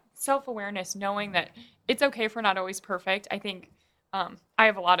self-awareness, knowing that it's okay if we're not always perfect. I think I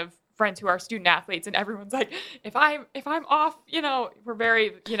have a lot of friends who are student athletes, and everyone's like, if I'm off, we're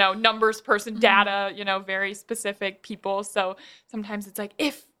very, numbers person, data, very specific people. So sometimes it's like,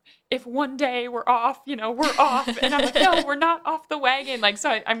 if one day we're off, we're off, and I'm like, no, we're not off the wagon. Like,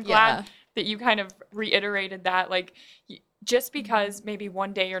 so I'm glad that you kind of reiterated that, like, just because maybe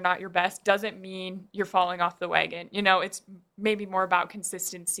one day you're not your best doesn't mean you're falling off the wagon. It's maybe more about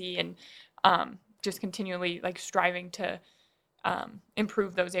consistency and just continually like striving to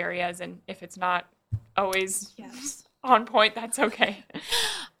improve those areas. And if it's not always on point, that's okay.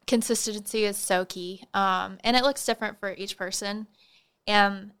 Consistency is so key. And it looks different for each person.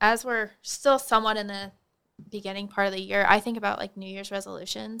 And as we're still somewhat in the beginning part of the year, I think about like New Year's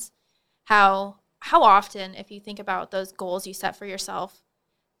resolutions, how often, if you think about those goals you set for yourself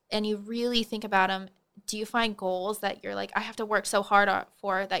and you really think about them, do you find goals that you're like, I have to work so hard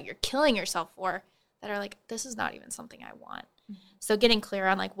for, that you're killing yourself for, that are like, this is not even something I want. So getting clear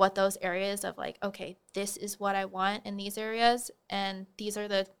on like what those areas of like, okay, this is what I want in these areas, and these are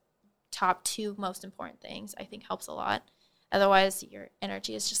the top 2 most important things, I think helps a lot. Otherwise, your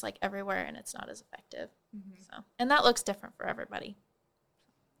energy is just like everywhere and it's not as effective. So, and that looks different for everybody.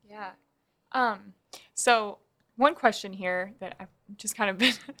 Yeah. So one question here that I've just kind of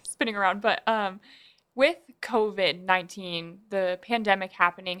been spinning around, but with COVID-19, the pandemic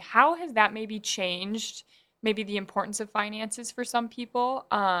happening, how has that maybe changed maybe the importance of finances for some people?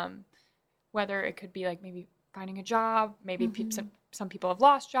 Whether it could be like maybe finding a job, maybe some people have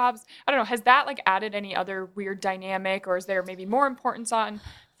lost jobs. I don't know. Has that like added any other weird dynamic, or is there maybe more importance on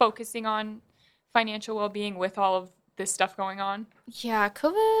focusing on financial well-being with all of this stuff going on? Yeah,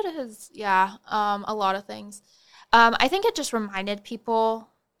 COVID has, a lot of things. I think it just reminded people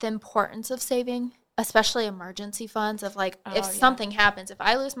the importance of saving, especially emergency funds, of like, if something happens, if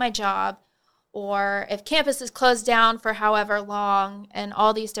I lose my job, or if campus is closed down for however long, and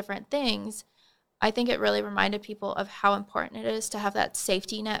all these different things, I think it really reminded people of how important it is to have that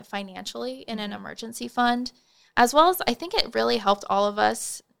safety net financially in an emergency fund, as well as I think it really helped all of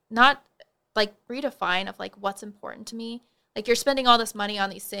us not like redefine of like what's important to me. Like, you're spending all this money on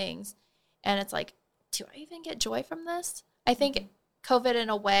these things, and it's like, do I even get joy from this? I think COVID, in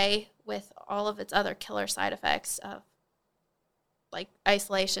a way, with all of its other killer side effects of like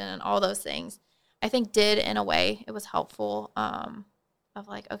isolation and all those things, I think did, in a way, it was helpful of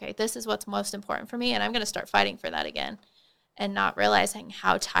like, okay, this is what's most important for me, and I'm going to start fighting for that again, and not realizing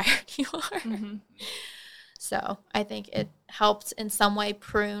how tired you are. So I think it helped in some way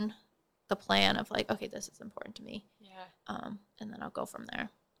prune the plan of like, okay, this is important to me. And then I'll go from there.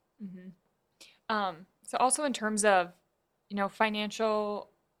 So also in terms of, financial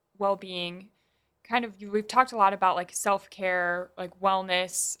well-being, kind of, we've talked a lot about like self-care, like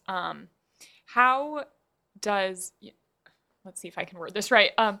wellness. How does, let's see if I can word this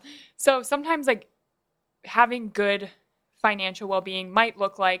right. So sometimes like having good financial well-being might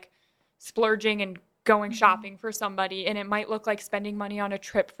look like splurging and going shopping for somebody, and it might look like spending money on a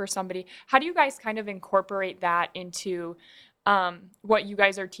trip for somebody. How do you guys kind of incorporate that into what you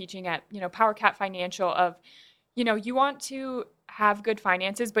guys are teaching at, PowerCat Financial of, you want to have good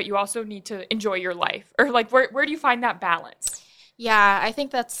finances, but you also need to enjoy your life, or like, where do you find that balance? Yeah, I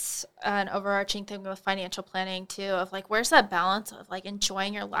think that's an overarching thing with financial planning too, of like, where's that balance of like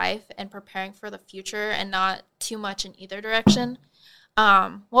enjoying your life and preparing for the future and not too much in either direction.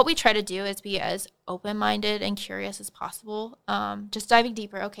 What we try to do is be as open-minded and curious as possible. Just diving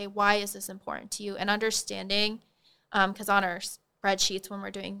deeper. Okay, why is this important to you? And understanding, because on our spreadsheets when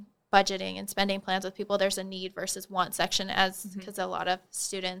we're doing budgeting and spending plans with people, there's a need versus want section, because a lot of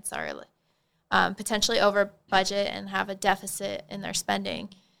students are potentially over budget and have a deficit in their spending.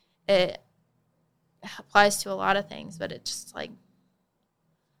 It applies to a lot of things, but it's just like,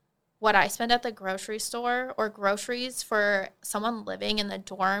 what I spend at the grocery store or groceries for someone living in the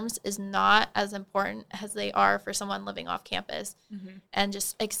dorms is not as important as they are for someone living off campus. And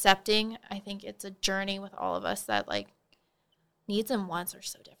just accepting, I think it's a journey with all of us that like needs and wants are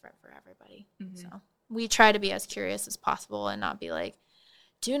so different for everybody. So we try to be as curious as possible and not be like,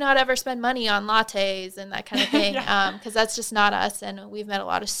 do not ever spend money on lattes and that kind of thing, because that's just not us. And we've met a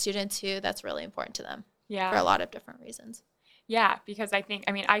lot of students who that's really important to them for a lot of different reasons. Yeah, because I think,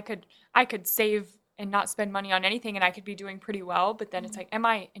 I could save and not spend money on anything, and I could be doing pretty well. But then it's like, am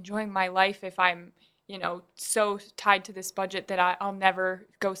I enjoying my life if I'm, so tied to this budget that I'll never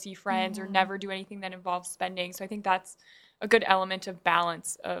go see friends or never do anything that involves spending? So I think that's a good element of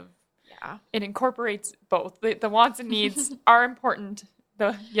balance of, it incorporates both. The wants and needs are important.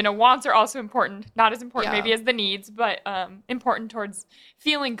 The, wants are also important, not as important maybe as the needs, but important towards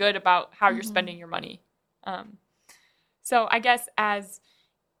feeling good about how you're spending your money. So I guess as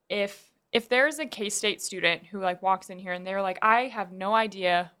if there's a K-State student who like walks in here and they're like, I have no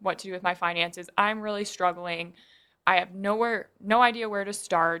idea what to do with my finances. I'm really struggling. I have no idea where to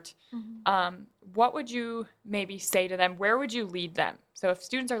start. What would you maybe say to them? Where would you lead them? So if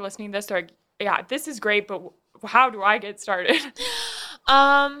students are listening to this, they're like, yeah, this is great, but how do I get started?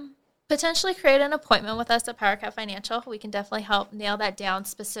 Potentially create an appointment with us at PowerCat Financial. We can definitely help nail that down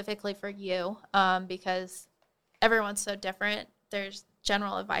specifically for you, because everyone's so different. There's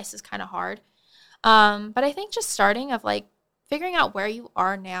general advice is kind of hard. But I think just starting of like figuring out where you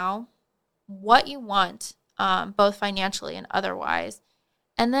are now, what you want, both financially and otherwise,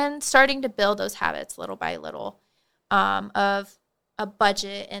 and then starting to build those habits little by little, of a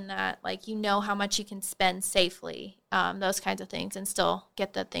budget, and that like, how much you can spend safely, those kinds of things, and still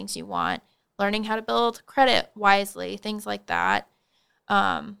get the things you want. Learning how to build credit wisely, things like that,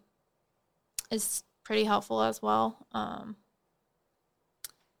 is pretty helpful as well.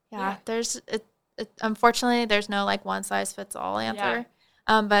 Unfortunately there's no like one size fits all answer.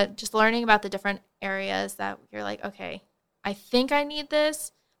 But just learning about the different areas that you're like, okay, I think I need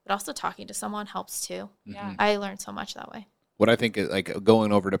this, but also talking to someone helps too. I learned so much that way. What I think is like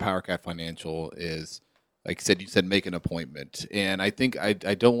going over to PowerCat Financial is, like you said, make an appointment. And I think I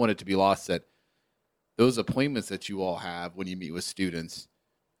don't want it to be lost that those appointments that you all have when you meet with students,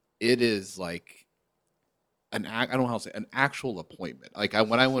 it is like I don't know how to say, an actual appointment. Like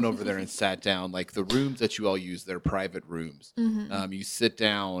when I went over there and sat down, like the rooms that you all use, they're private rooms. You sit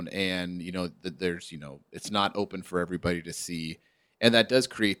down and, there's, it's not open for everybody to see. And that does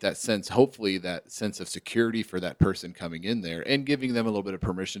create that sense, hopefully that sense of security for that person coming in there and giving them a little bit of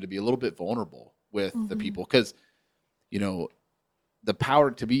permission to be a little bit vulnerable with the people. Because, the power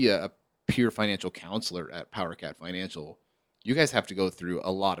to be a peer financial counselor at PowerCat Financial, you guys have to go through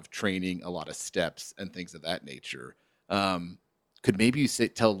a lot of training, a lot of steps, and things of that nature. Could maybe you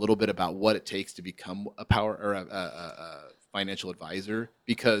tell a little bit about what it takes to become a a financial advisor?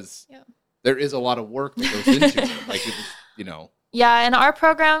 Because there is a lot of work that goes into it. Like, Yeah, and our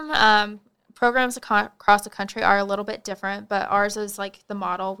programs across the country are a little bit different, but ours is like the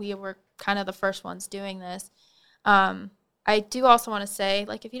model. We were kind of the first ones doing this. I do also want to say,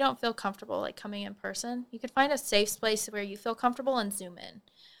 like, if you don't feel comfortable, like, coming in person, you could find a safe place where you feel comfortable and Zoom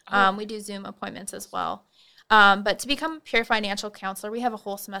in. We do Zoom appointments as well. But to become a peer financial counselor, we have a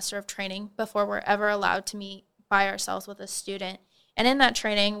whole semester of training before we're ever allowed to meet by ourselves with a student. And in that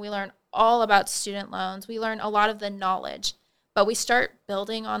training, we learn all about student loans. We learn a lot of the knowledge, but we start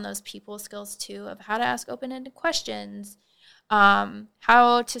building on those people skills, too, of how to ask open-ended questions,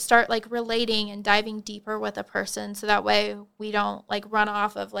 how to start like relating and diving deeper with a person, so that way we don't like run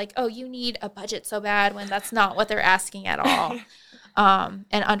off of like, oh, you need a budget so bad, when that's not what they're asking at all.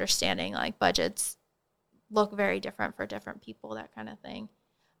 And understanding like budgets look very different for different people, that kind of thing.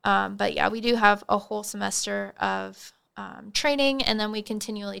 But yeah, we do have a whole semester of training, and then we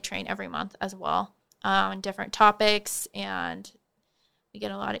continually train every month as well on different topics, and we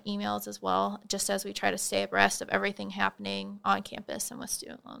get a lot of emails as well, just as we try to stay abreast of everything happening on campus and with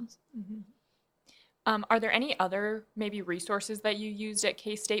student loans. Are there any other maybe resources that you used at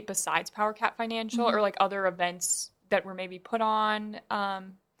K-State besides PowerCat Financial, or like other events that were maybe put on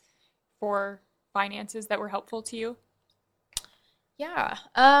for finances that were helpful to you? Yeah.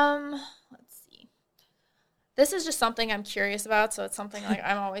 Let's see. This is just something I'm curious about, so it's something like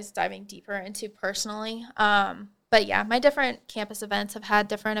I'm always diving deeper into personally. But yeah, my different campus events have had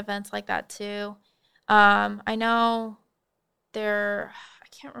different events like that too. I know I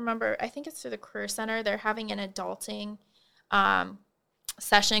can't remember, I think it's through the Career Center. They're having an adulting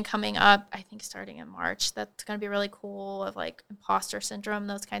session coming up, I think starting in March. That's going to be really cool, of like imposter syndrome,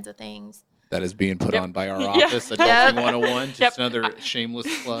 those kinds of things. That is being put on by our office, Adulting 101. Just another shameless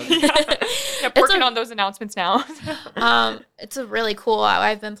plug. Working on those announcements now. It's a really cool.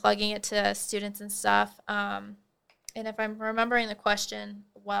 I've been plugging it to students and stuff. And if I'm remembering the question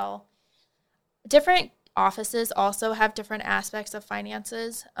well, different offices also have different aspects of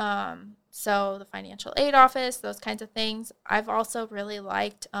finances. So the financial aid office, those kinds of things. I've also really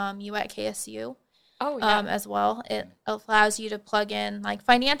liked you at KSU. As well. It allows you to plug in like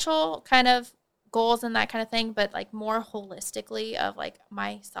financial kind of goals and that kind of thing, but like more holistically of like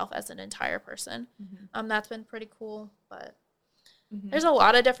myself as an entire person. That's been pretty cool, but there's a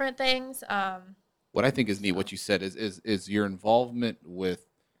lot of different things. What I think is neat, what you said is your involvement with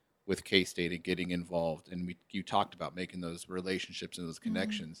K-State and getting involved, and you talked about making those relationships and those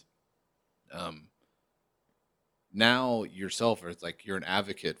connections. Now yourself, it's like you're an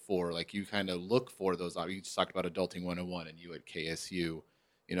advocate for, like, you kind of look for those. You just talked about Adulting 101, and you at KSU,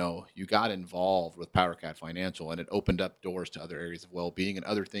 you got involved with PowerCat Financial, and it opened up doors to other areas of well-being and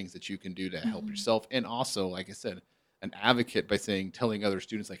other things that you can do to help yourself. And also, like I said, an advocate by telling other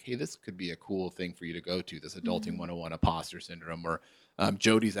students, like, hey, this could be a cool thing for you to go to, this Adulting 101 imposter syndrome, or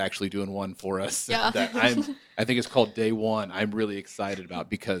Jody's actually doing one for us. That I think it's called Day One. I'm really excited about,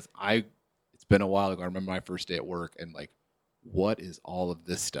 because it's been a while ago. I remember my first day at work and like, what is all of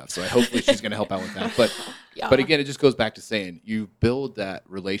this stuff? So hopefully she's going to help out with that. But again, it just goes back to saying you build that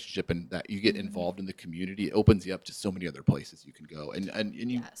relationship and that you get involved in the community. It opens you up to so many other places you can go, and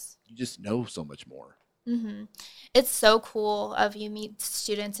you just know so much more. It's so cool of you meet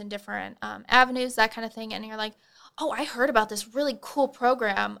students in different avenues, that kind of thing, and you're like, oh, I heard about this really cool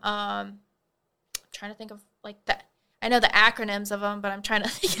program. I'm trying to think of like that. I know the acronyms of them, but I'm trying to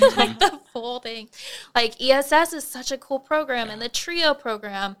think of like the full thing. Like ESS is such a cool program, and the TRIO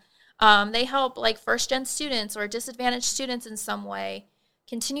program, they help like first-gen students or disadvantaged students in some way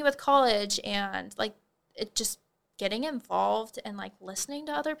continue with college, and like it just getting involved and like listening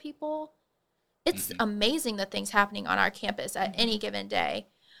to other people. It's amazing the things happening on our campus at any given day.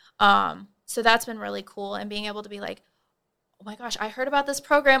 So that's been really cool, and being able to be like, oh my gosh, I heard about this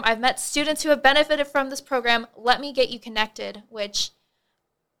program. I've met students who have benefited from this program. Let me get you connected, which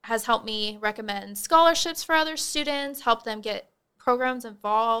has helped me recommend scholarships for other students, help them get programs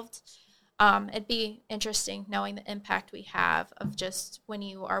involved. It'd be interesting knowing the impact we have of just when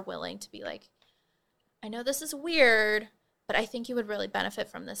you are willing to be like, I know this is weird, but I think you would really benefit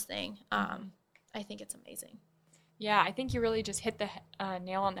from this thing. I think it's amazing. Yeah, I think you really just hit the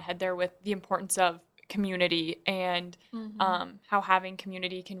nail on the head there with the importance of community and how having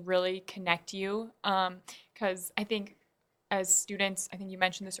community can really connect you. Because I think as students, I think you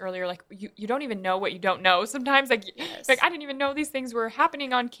mentioned this earlier, like you don't even know what you don't know. Sometimes like I didn't even know these things were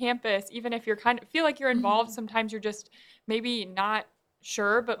happening on campus. Even if you're feel like you're involved, sometimes you're just maybe not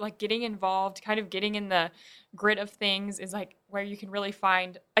sure, but like getting involved, kind of getting in the grit of things is like where you can really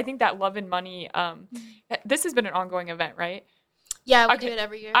find, I think, that love and money. This has been an ongoing event, right? Yeah, we do it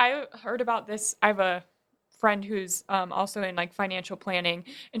every year. I heard about this. I have a friend who's also in like financial planning,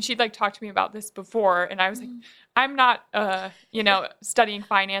 and she'd like talked to me about this before, and I was like, I'm not studying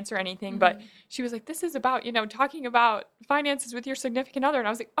finance or anything, but she was like, this is about talking about finances with your significant other, and I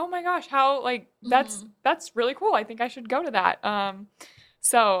was like, oh my gosh, how like that's really cool. I think I should go to that.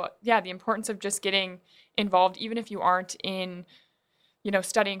 So yeah, the importance of just getting involved, even if you aren't in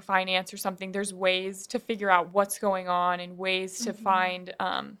studying finance or something, there's ways to figure out what's going on and ways to find,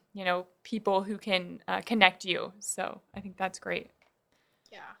 people who can connect you. So I think that's great.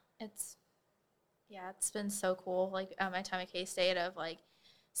 Yeah, it's been so cool. Like my time at K-State of like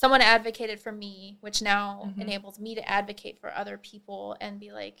someone advocated for me, which now enables me to advocate for other people and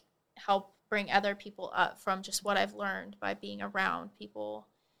be like, help bring other people up from just what I've learned by being around people.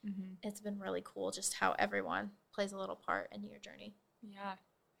 It's been really cool just how everyone plays a little part in your journey. Yeah.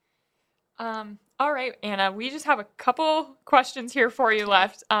 All right, Anna, we just have a couple questions here for you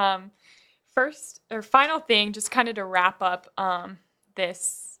left. First or final thing, just kind of to wrap up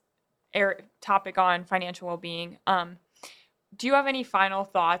this topic on financial well-being. Do you have any final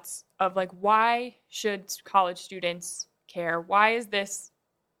thoughts of like, why should college students care? Why is this,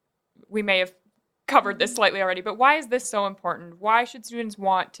 we may have covered this slightly already, but why is this so important? Why should students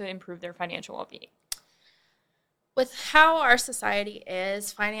want to improve their financial well-being? With how our society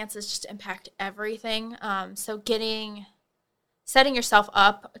is, finances just impact everything. So setting yourself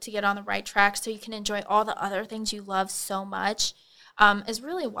up to get on the right track so you can enjoy all the other things you love so much is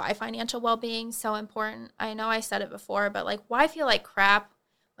really why financial well-being is so important. I know I said it before, but like, why feel like crap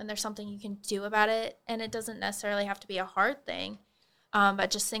when there's something you can do about it? And it doesn't necessarily have to be a hard thing,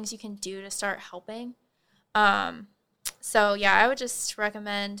 but just things you can do to start helping. So yeah, I would just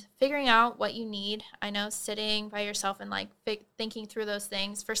recommend figuring out what you need. I know sitting by yourself and like thinking through those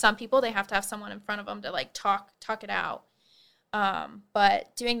things. For some people, they have to have someone in front of them to like talk it out.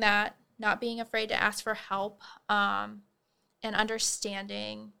 But doing that, not being afraid to ask for help, and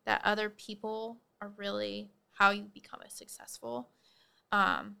understanding that other people are really how you become successful.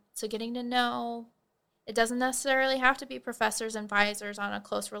 So getting to know, it doesn't necessarily have to be professors and advisors on a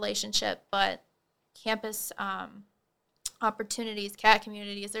close relationship, but campus opportunities, CAT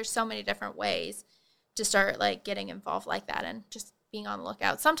communities, there's so many different ways to start like getting involved like that and just being on the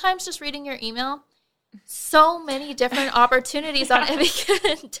lookout. Sometimes just reading your email, so many different opportunities on any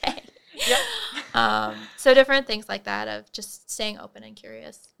given day. So different things like that of just staying open and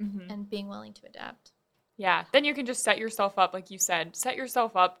curious and being willing to adapt. Yeah, then you can just set yourself up, like you said, set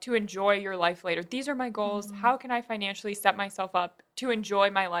yourself up to enjoy your life later. These are my goals. How can I financially set myself up to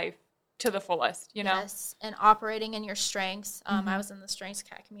enjoy my life to the fullest, Yes, and operating in your strengths. I was in the Strengths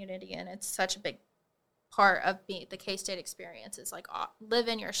CAT community, and it's such a big part of the K-State experience is like live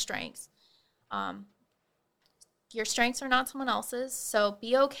in your strengths. Your strengths are not someone else's, so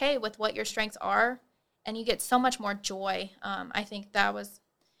be okay with what your strengths are, and you get so much more joy. I think that was,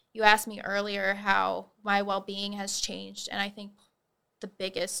 you asked me earlier how my well-being has changed, and I think the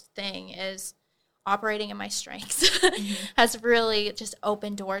biggest thing is operating in my strengths has really just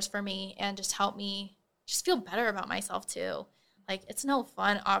opened doors for me and just helped me just feel better about myself too. Like, it's no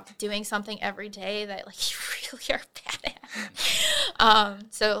fun doing something every day that like you really are bad at.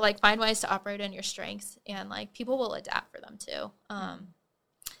 So like find ways to operate in your strengths, and like people will adapt for them too.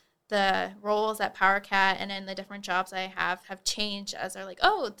 The roles at PowerCat and in the different jobs I have changed as they're like,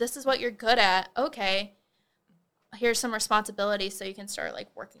 oh, this is what you're good at. Okay, here's some responsibilities, so you can start like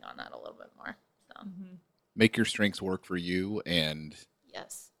working on that a little bit more. So. Make your strengths work for you, and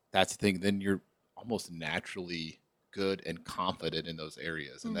yes, that's the thing. Then you're almost naturally good and confident in those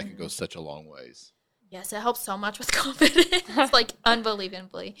areas, and that can go such a long ways. Yes, it helps so much with confidence, like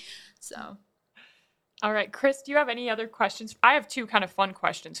unbelievably. So, all right, Chris, do you have any other questions? I have two kind of fun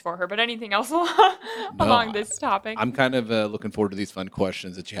questions for her, but anything else along this topic? I'm kind of looking forward to these fun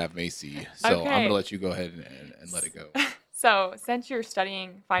questions that you have, Macy. So I'm going to let you go ahead and let it go. So since you're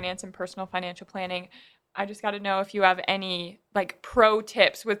studying finance and personal financial planning, I just got to know if you have any like pro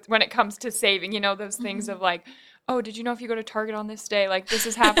tips when it comes to saving, those things of like, oh, did you know if you go to Target on this day, like this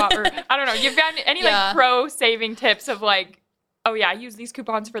is half off, or I don't know. You've got any Yeah. like pro saving tips of like, oh yeah, use these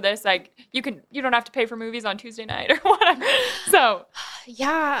coupons for this. Like you don't have to pay for movies on Tuesday night or whatever. So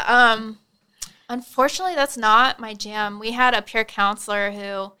Yeah. Unfortunately, that's not my jam. We had a peer counselor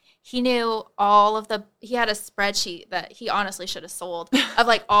who he knew he had a spreadsheet that he honestly should have sold of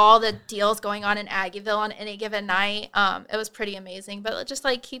like all the deals going on in Aggieville on any given night. It was pretty amazing, but just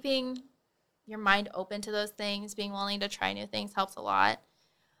like keeping your mind open to those things, being willing to try new things helps a lot.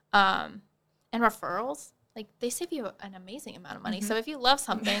 And referrals, like they save you an amazing amount of money. So if you love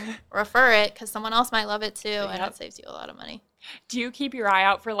something, refer it because someone else might love it too, and it saves you a lot of money. do you keep your eye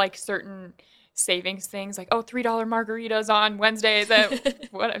out for like certain savings things, like $3 margaritas on Wednesdays at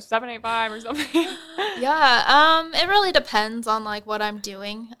 785 or something? Yeah, it really depends on like what I'm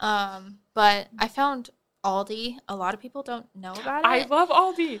doing. But I found Aldi. A lot of people don't know about it. I love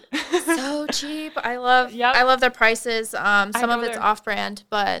Aldi. So cheap. I love their prices. Some of it's off-brand,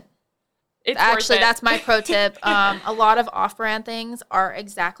 but It's actually worth it. that's my pro tip. A lot of off-brand things are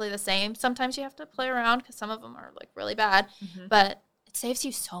exactly the same. Sometimes you have to play around because some of them are like really bad, but it saves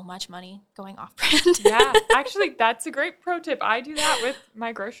you so much money going off-brand. Yeah, actually, that's a great pro tip. I do that with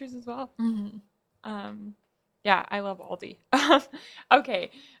my groceries as well. Yeah, I love Aldi. Okay.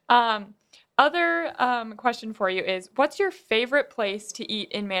 Other question for you is, what's your favorite place to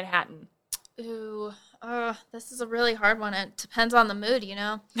eat in Manhattan? Ooh, this is a really hard one. It depends on the mood, you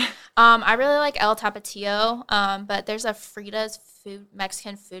know. I really like El Tapatio, but there's a Frida's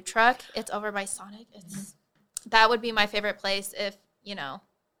Mexican food truck. It's over by Sonic. That would be my favorite place if,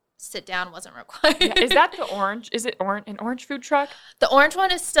 sit down wasn't required. Yeah, is that the orange? Is it an orange food truck? The orange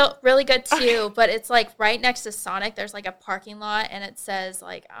one is still really good too, but it's like right next to Sonic. There's like a parking lot, and it says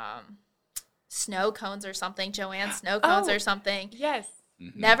like snow cones or something, Joanne's snow cones or something. Yes.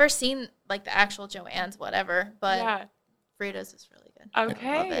 Never seen like the actual Joanne's whatever, but Frida's is really good.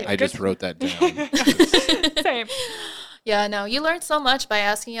 Okay. I just wrote that down. Same. Yeah, no, you learn so much by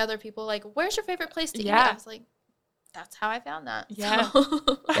asking other people, like, where's your favorite place to eat? I was like, that's how I found that. Yeah. So.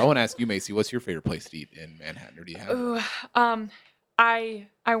 Well, I want to ask you, Macy, what's your favorite place to eat in Manhattan, or do you have? Ooh,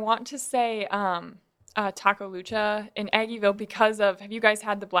 I want to say Taco Lucha in Aggieville because of, have you guys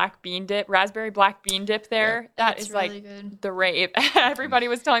had the black bean dip, raspberry black bean dip there? Yeah. That It's is really like good. the rave. Everybody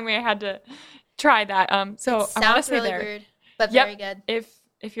was telling me I had to try that. So I want to Sounds say really there. weird, but very good.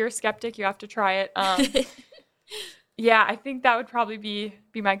 If you're a skeptic, you have to try it. Yeah, I think that would probably be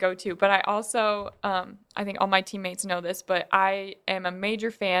my go-to. But I also, I think all my teammates know this, but I am a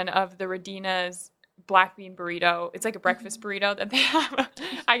major fan of the Radina's black bean burrito. It's like a breakfast burrito that they have.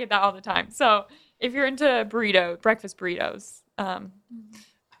 I get that all the time. So if you're into breakfast burritos, I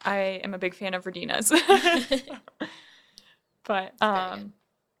am a big fan of Radina's. But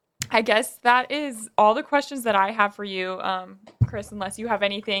I guess that is all the questions that I have for you, Chris, unless you have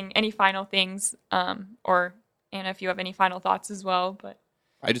any final things, or Anna, if you have any final thoughts as well. But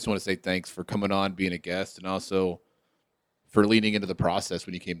I just want to say thanks for coming on, being a guest, and also for leaning into the process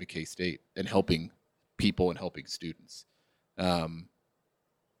when you came to K-State and helping people and helping students.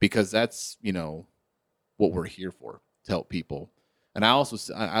 Because that's, what we're here for, to help people. And I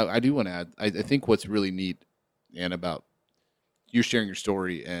also, I do want to add, I think what's really neat, Anna, about you sharing your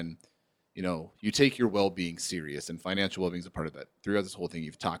story and, you take your well-being serious, and financial well-being is a part of that. Throughout this whole thing,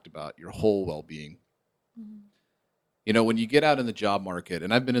 you've talked about your whole well-being. When you get out in the job market,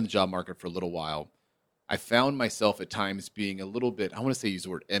 and I've been in the job market for a little while, I found myself at times being a little bit, I want to use the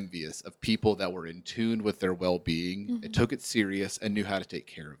word envious of people that were in tune with their well-being and took it serious and knew how to take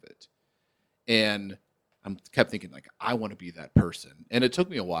care of it. And I kept thinking, like, I want to be that person. And it took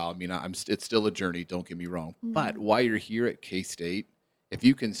me a while. I mean, it's still a journey, don't get me wrong. But while you're here at K-State, if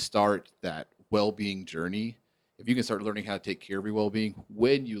you can start that well-being journey, if you can start learning how to take care of your well-being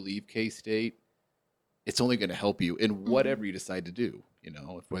when you leave K-State, it's only going to help you in whatever you decide to do,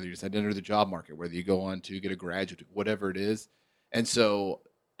 whether you decide to enter the job market, whether you go on to get a graduate, whatever it is. And so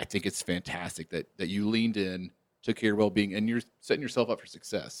I think it's fantastic that you leaned in, took care of well-being, and you're setting yourself up for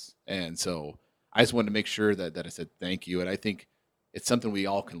success. And so I just wanted to make sure that I said thank you. And I think it's something we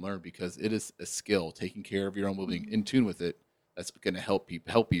all can learn because it is a skill, taking care of your own well-being, in tune with it. That's going to help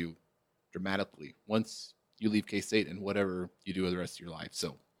you dramatically once you leave K-State and whatever you do with the rest of your life.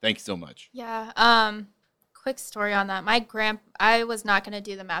 So thank you so much. Yeah. Quick story on that. I was not going to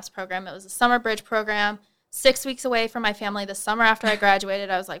do the MAPS program. It was a summer bridge program, 6 weeks away from my family. The summer after I graduated,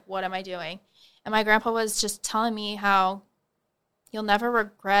 I was like, what am I doing? And my grandpa was just telling me how you'll never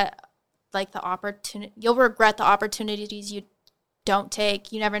regret you'll regret the opportunities you don't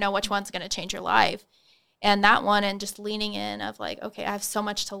take. You never know which one's going to change your life. And that one, and just leaning in of like, okay, I have so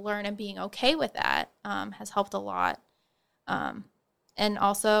much to learn, and being okay with that has helped a lot. And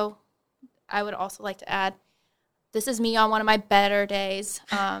also, I would also like to add, this is me on one of my better days.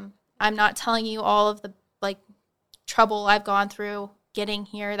 I'm not telling you all of the like trouble I've gone through getting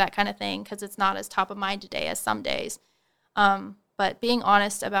here, that kind of thing, because it's not as top of mind today as some days. But being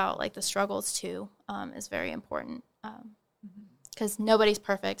honest about like the struggles too is very important. Because nobody's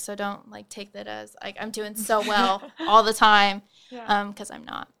perfect, so don't like take that as like I'm doing so well all the time, because I'm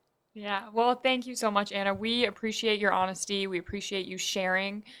not. Yeah. Well, thank you so much, Anna. We appreciate your honesty. We appreciate you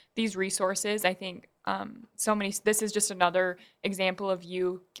sharing these resources. I think this is just another example of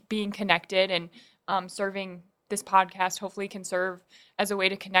you being connected, and serving this podcast hopefully can serve as a way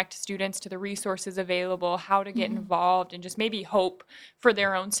to connect students to the resources available, how to get involved, and just maybe hope for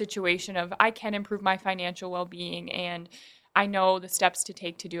their own situation of, I can improve my financial well-being, and I know the steps to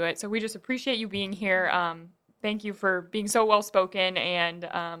take to do it. So we just appreciate you being here. Thank you for being so well-spoken, and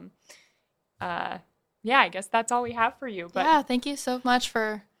I guess that's all we have for you. But yeah, thank you so much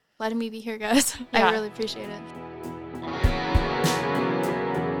for letting me be here, guys. Yeah. I really appreciate it.